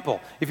example.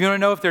 If you want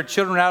to know if their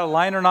children are out of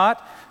line or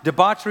not,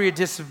 debauchery or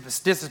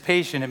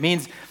dissipation. It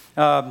means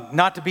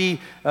not to be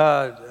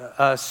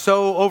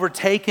so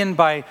overtaken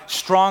by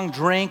strong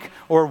drink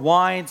or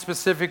wine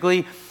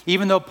specifically,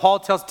 even though Paul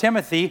tells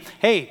Timothy,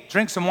 hey,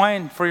 drink some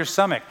wine for your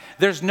stomach.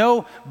 There's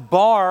no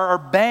bar or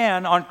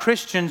ban on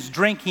Christians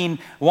drinking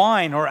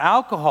wine or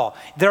alcohol.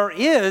 There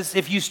is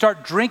if you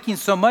start drinking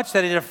so much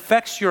that it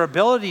affects your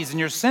abilities and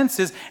your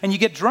senses and you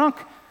get drunk.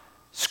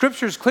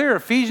 Scripture is clear.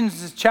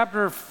 Ephesians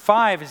chapter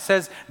 5, it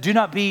says, do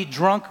not be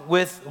drunk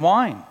with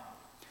wine.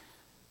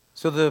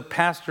 So the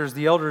pastors,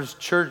 the elders,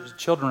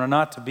 children are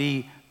not to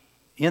be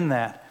in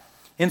that.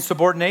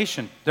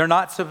 Insubordination. They're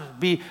not to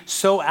be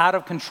so out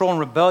of control and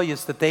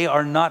rebellious that they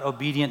are not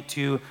obedient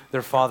to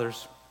their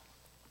fathers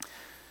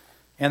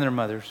and their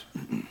mothers.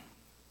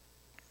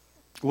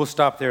 We'll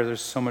stop there. There's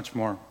so much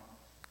more.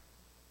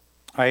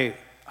 I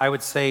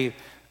would say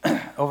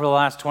over the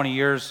last 20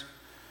 years,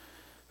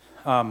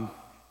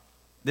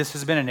 this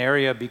has been an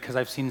area because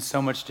I've seen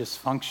so much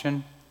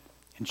dysfunction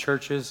in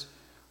churches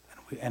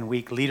and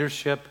weak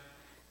leadership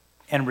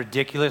and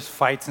ridiculous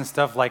fights and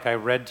stuff like I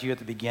read to you at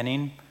the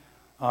beginning.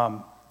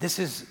 This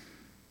is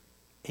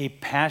a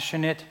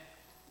passionate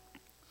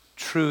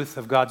truth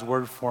of God's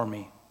word for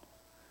me.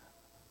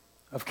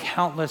 Of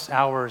countless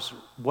hours,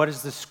 what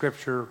does the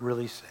scripture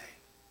really say?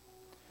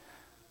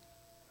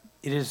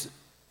 It is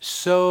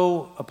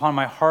so upon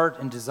my heart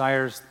and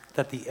desires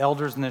that the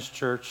elders in this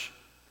church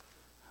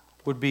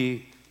would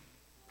be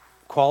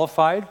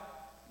qualified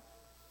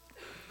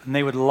and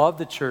they would love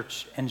the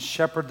church and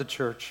shepherd the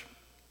church.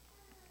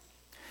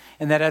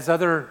 And that as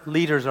other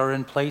leaders are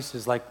in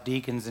places like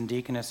deacons and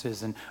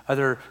deaconesses and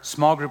other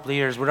small group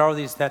leaders, whatever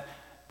these, that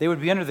they would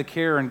be under the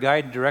care and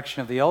guide and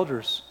direction of the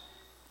elders.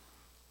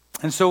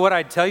 And so what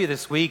I'd tell you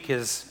this week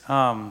is,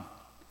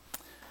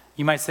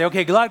 you might say,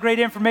 okay, a lot of great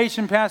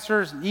information,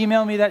 pastors.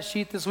 Email me that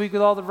sheet this week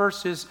with all the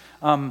verses.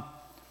 I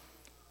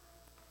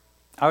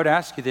would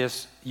ask you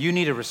this. You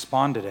need to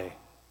respond today.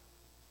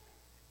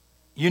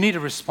 You need to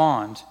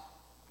respond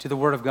to the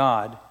Word of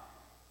God.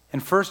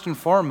 And first and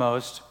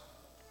foremost,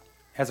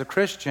 as a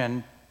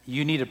Christian,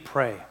 you need to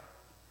pray.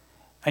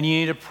 And you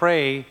need to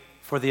pray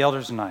for the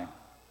elders and I.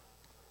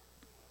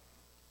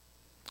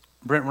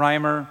 Brent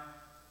Reimer,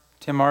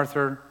 Tim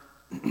Arthur,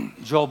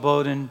 Joel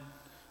Bowden,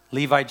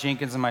 Levi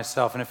Jenkins, and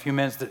myself. In a few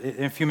minutes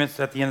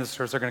at the end of the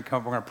service, they're going to come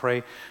up, we're going to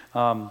pray,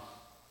 and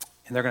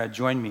they're going to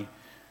join me.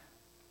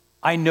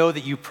 I know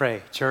that you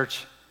pray,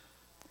 church,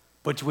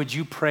 but would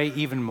you pray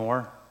even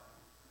more?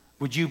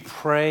 Would you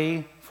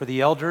pray for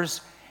the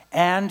elders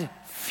and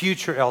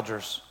future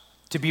elders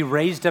to be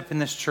raised up in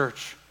this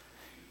church?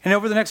 And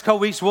over the next couple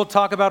weeks, we'll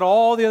talk about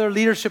all the other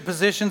leadership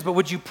positions, but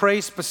would you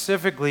pray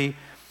specifically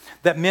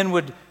that men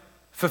would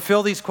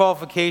fulfill these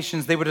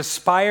qualifications, they would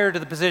aspire to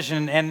the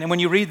position. And when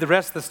you read the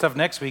rest of the stuff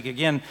next week,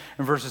 again,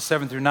 in verses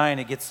 7 through 9,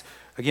 it gets,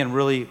 again,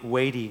 really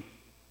weighty.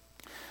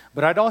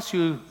 But I'd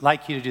also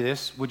like you to do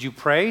this. Would you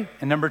pray?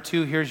 And number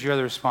 2, here's your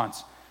other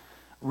response.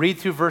 Read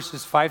through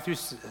verses 5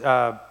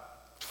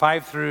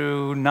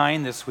 through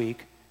 9 this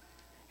week,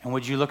 and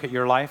would you look at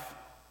your life?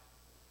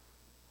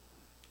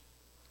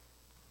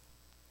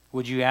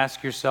 Would you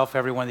ask yourself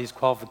every one of these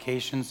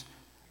qualifications,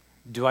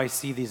 do I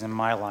see these in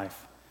my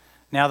life?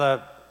 Now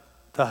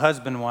the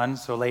husband one,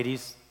 so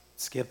ladies,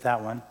 skip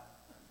that one.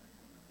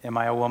 Am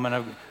I a woman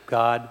of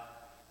God?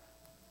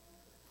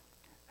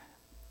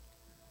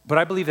 But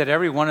I believe that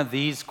every one of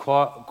these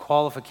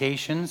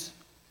qualifications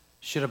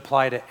should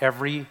apply to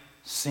every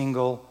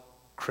single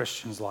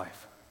Christian's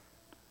life.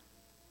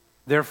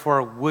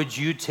 Therefore, would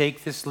you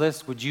take this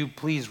list? Would you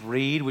please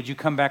read? Would you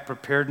come back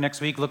prepared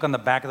next week? Look on the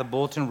back of the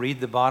bulletin,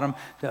 read the bottom,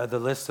 the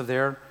list of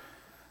there.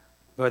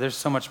 Boy, there's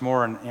so much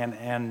more,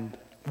 and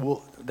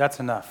that's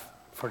enough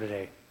for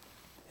today.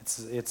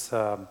 It's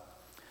a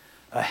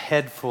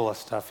head full of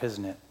stuff,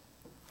 isn't it?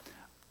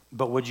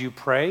 But would you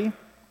pray?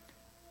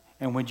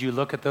 And would you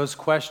look at those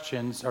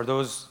questions or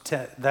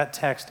that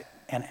text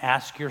and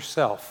ask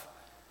yourself,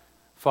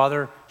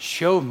 Father,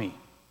 show me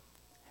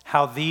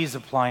how these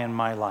apply in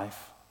my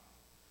life.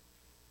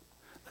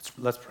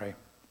 Let's pray.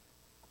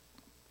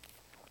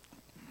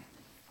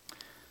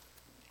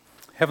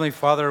 Heavenly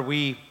Father,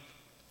 we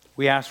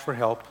ask for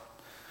help.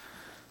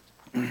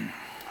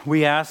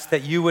 We ask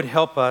that you would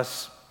help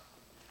us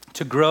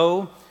to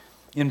grow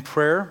in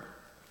prayer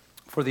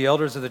for the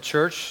elders of the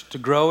church, to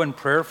grow in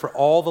prayer for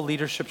all the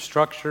leadership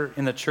structure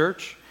in the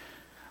church.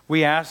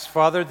 We ask,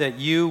 Father, that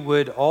you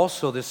would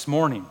also this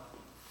morning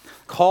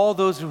call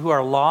those who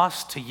are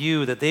lost to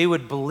you, that they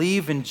would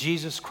believe in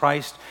Jesus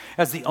Christ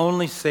as the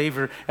only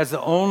Savior, as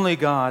the only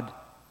God,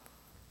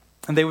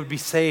 and they would be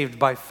saved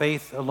by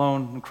faith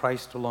alone in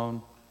Christ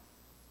alone.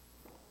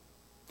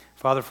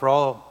 Father, for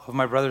all of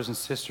my brothers and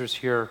sisters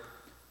here,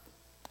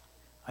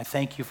 I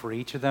thank you for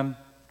each of them.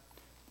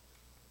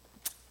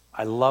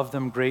 I love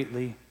them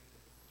greatly.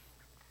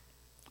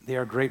 They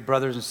are great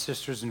brothers and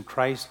sisters in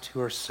Christ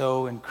who are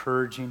so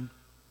encouraging,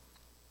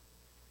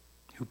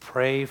 who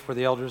pray for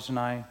the elders and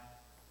I.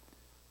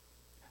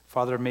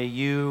 Father, may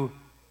you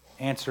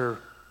answer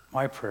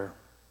my prayer,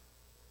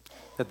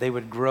 that they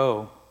would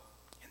grow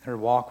in their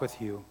walk with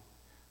you,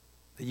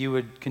 that you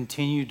would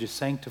continue to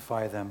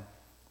sanctify them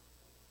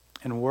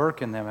and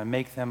work in them and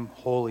make them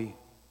holy.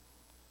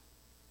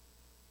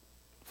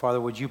 Father,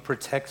 would you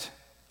protect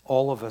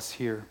all of us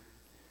here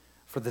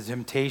for the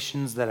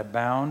temptations that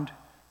abound?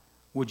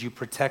 Would you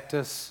protect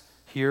us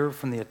here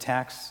from the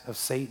attacks of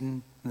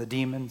Satan and the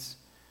demons?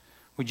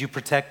 Would you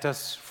protect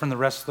us from the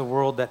rest of the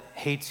world that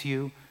hates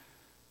you?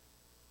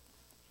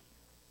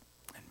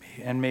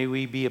 And may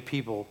we be a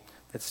people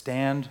that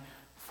stand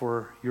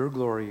for your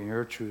glory and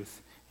your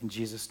truth. In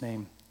Jesus'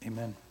 name,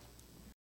 amen.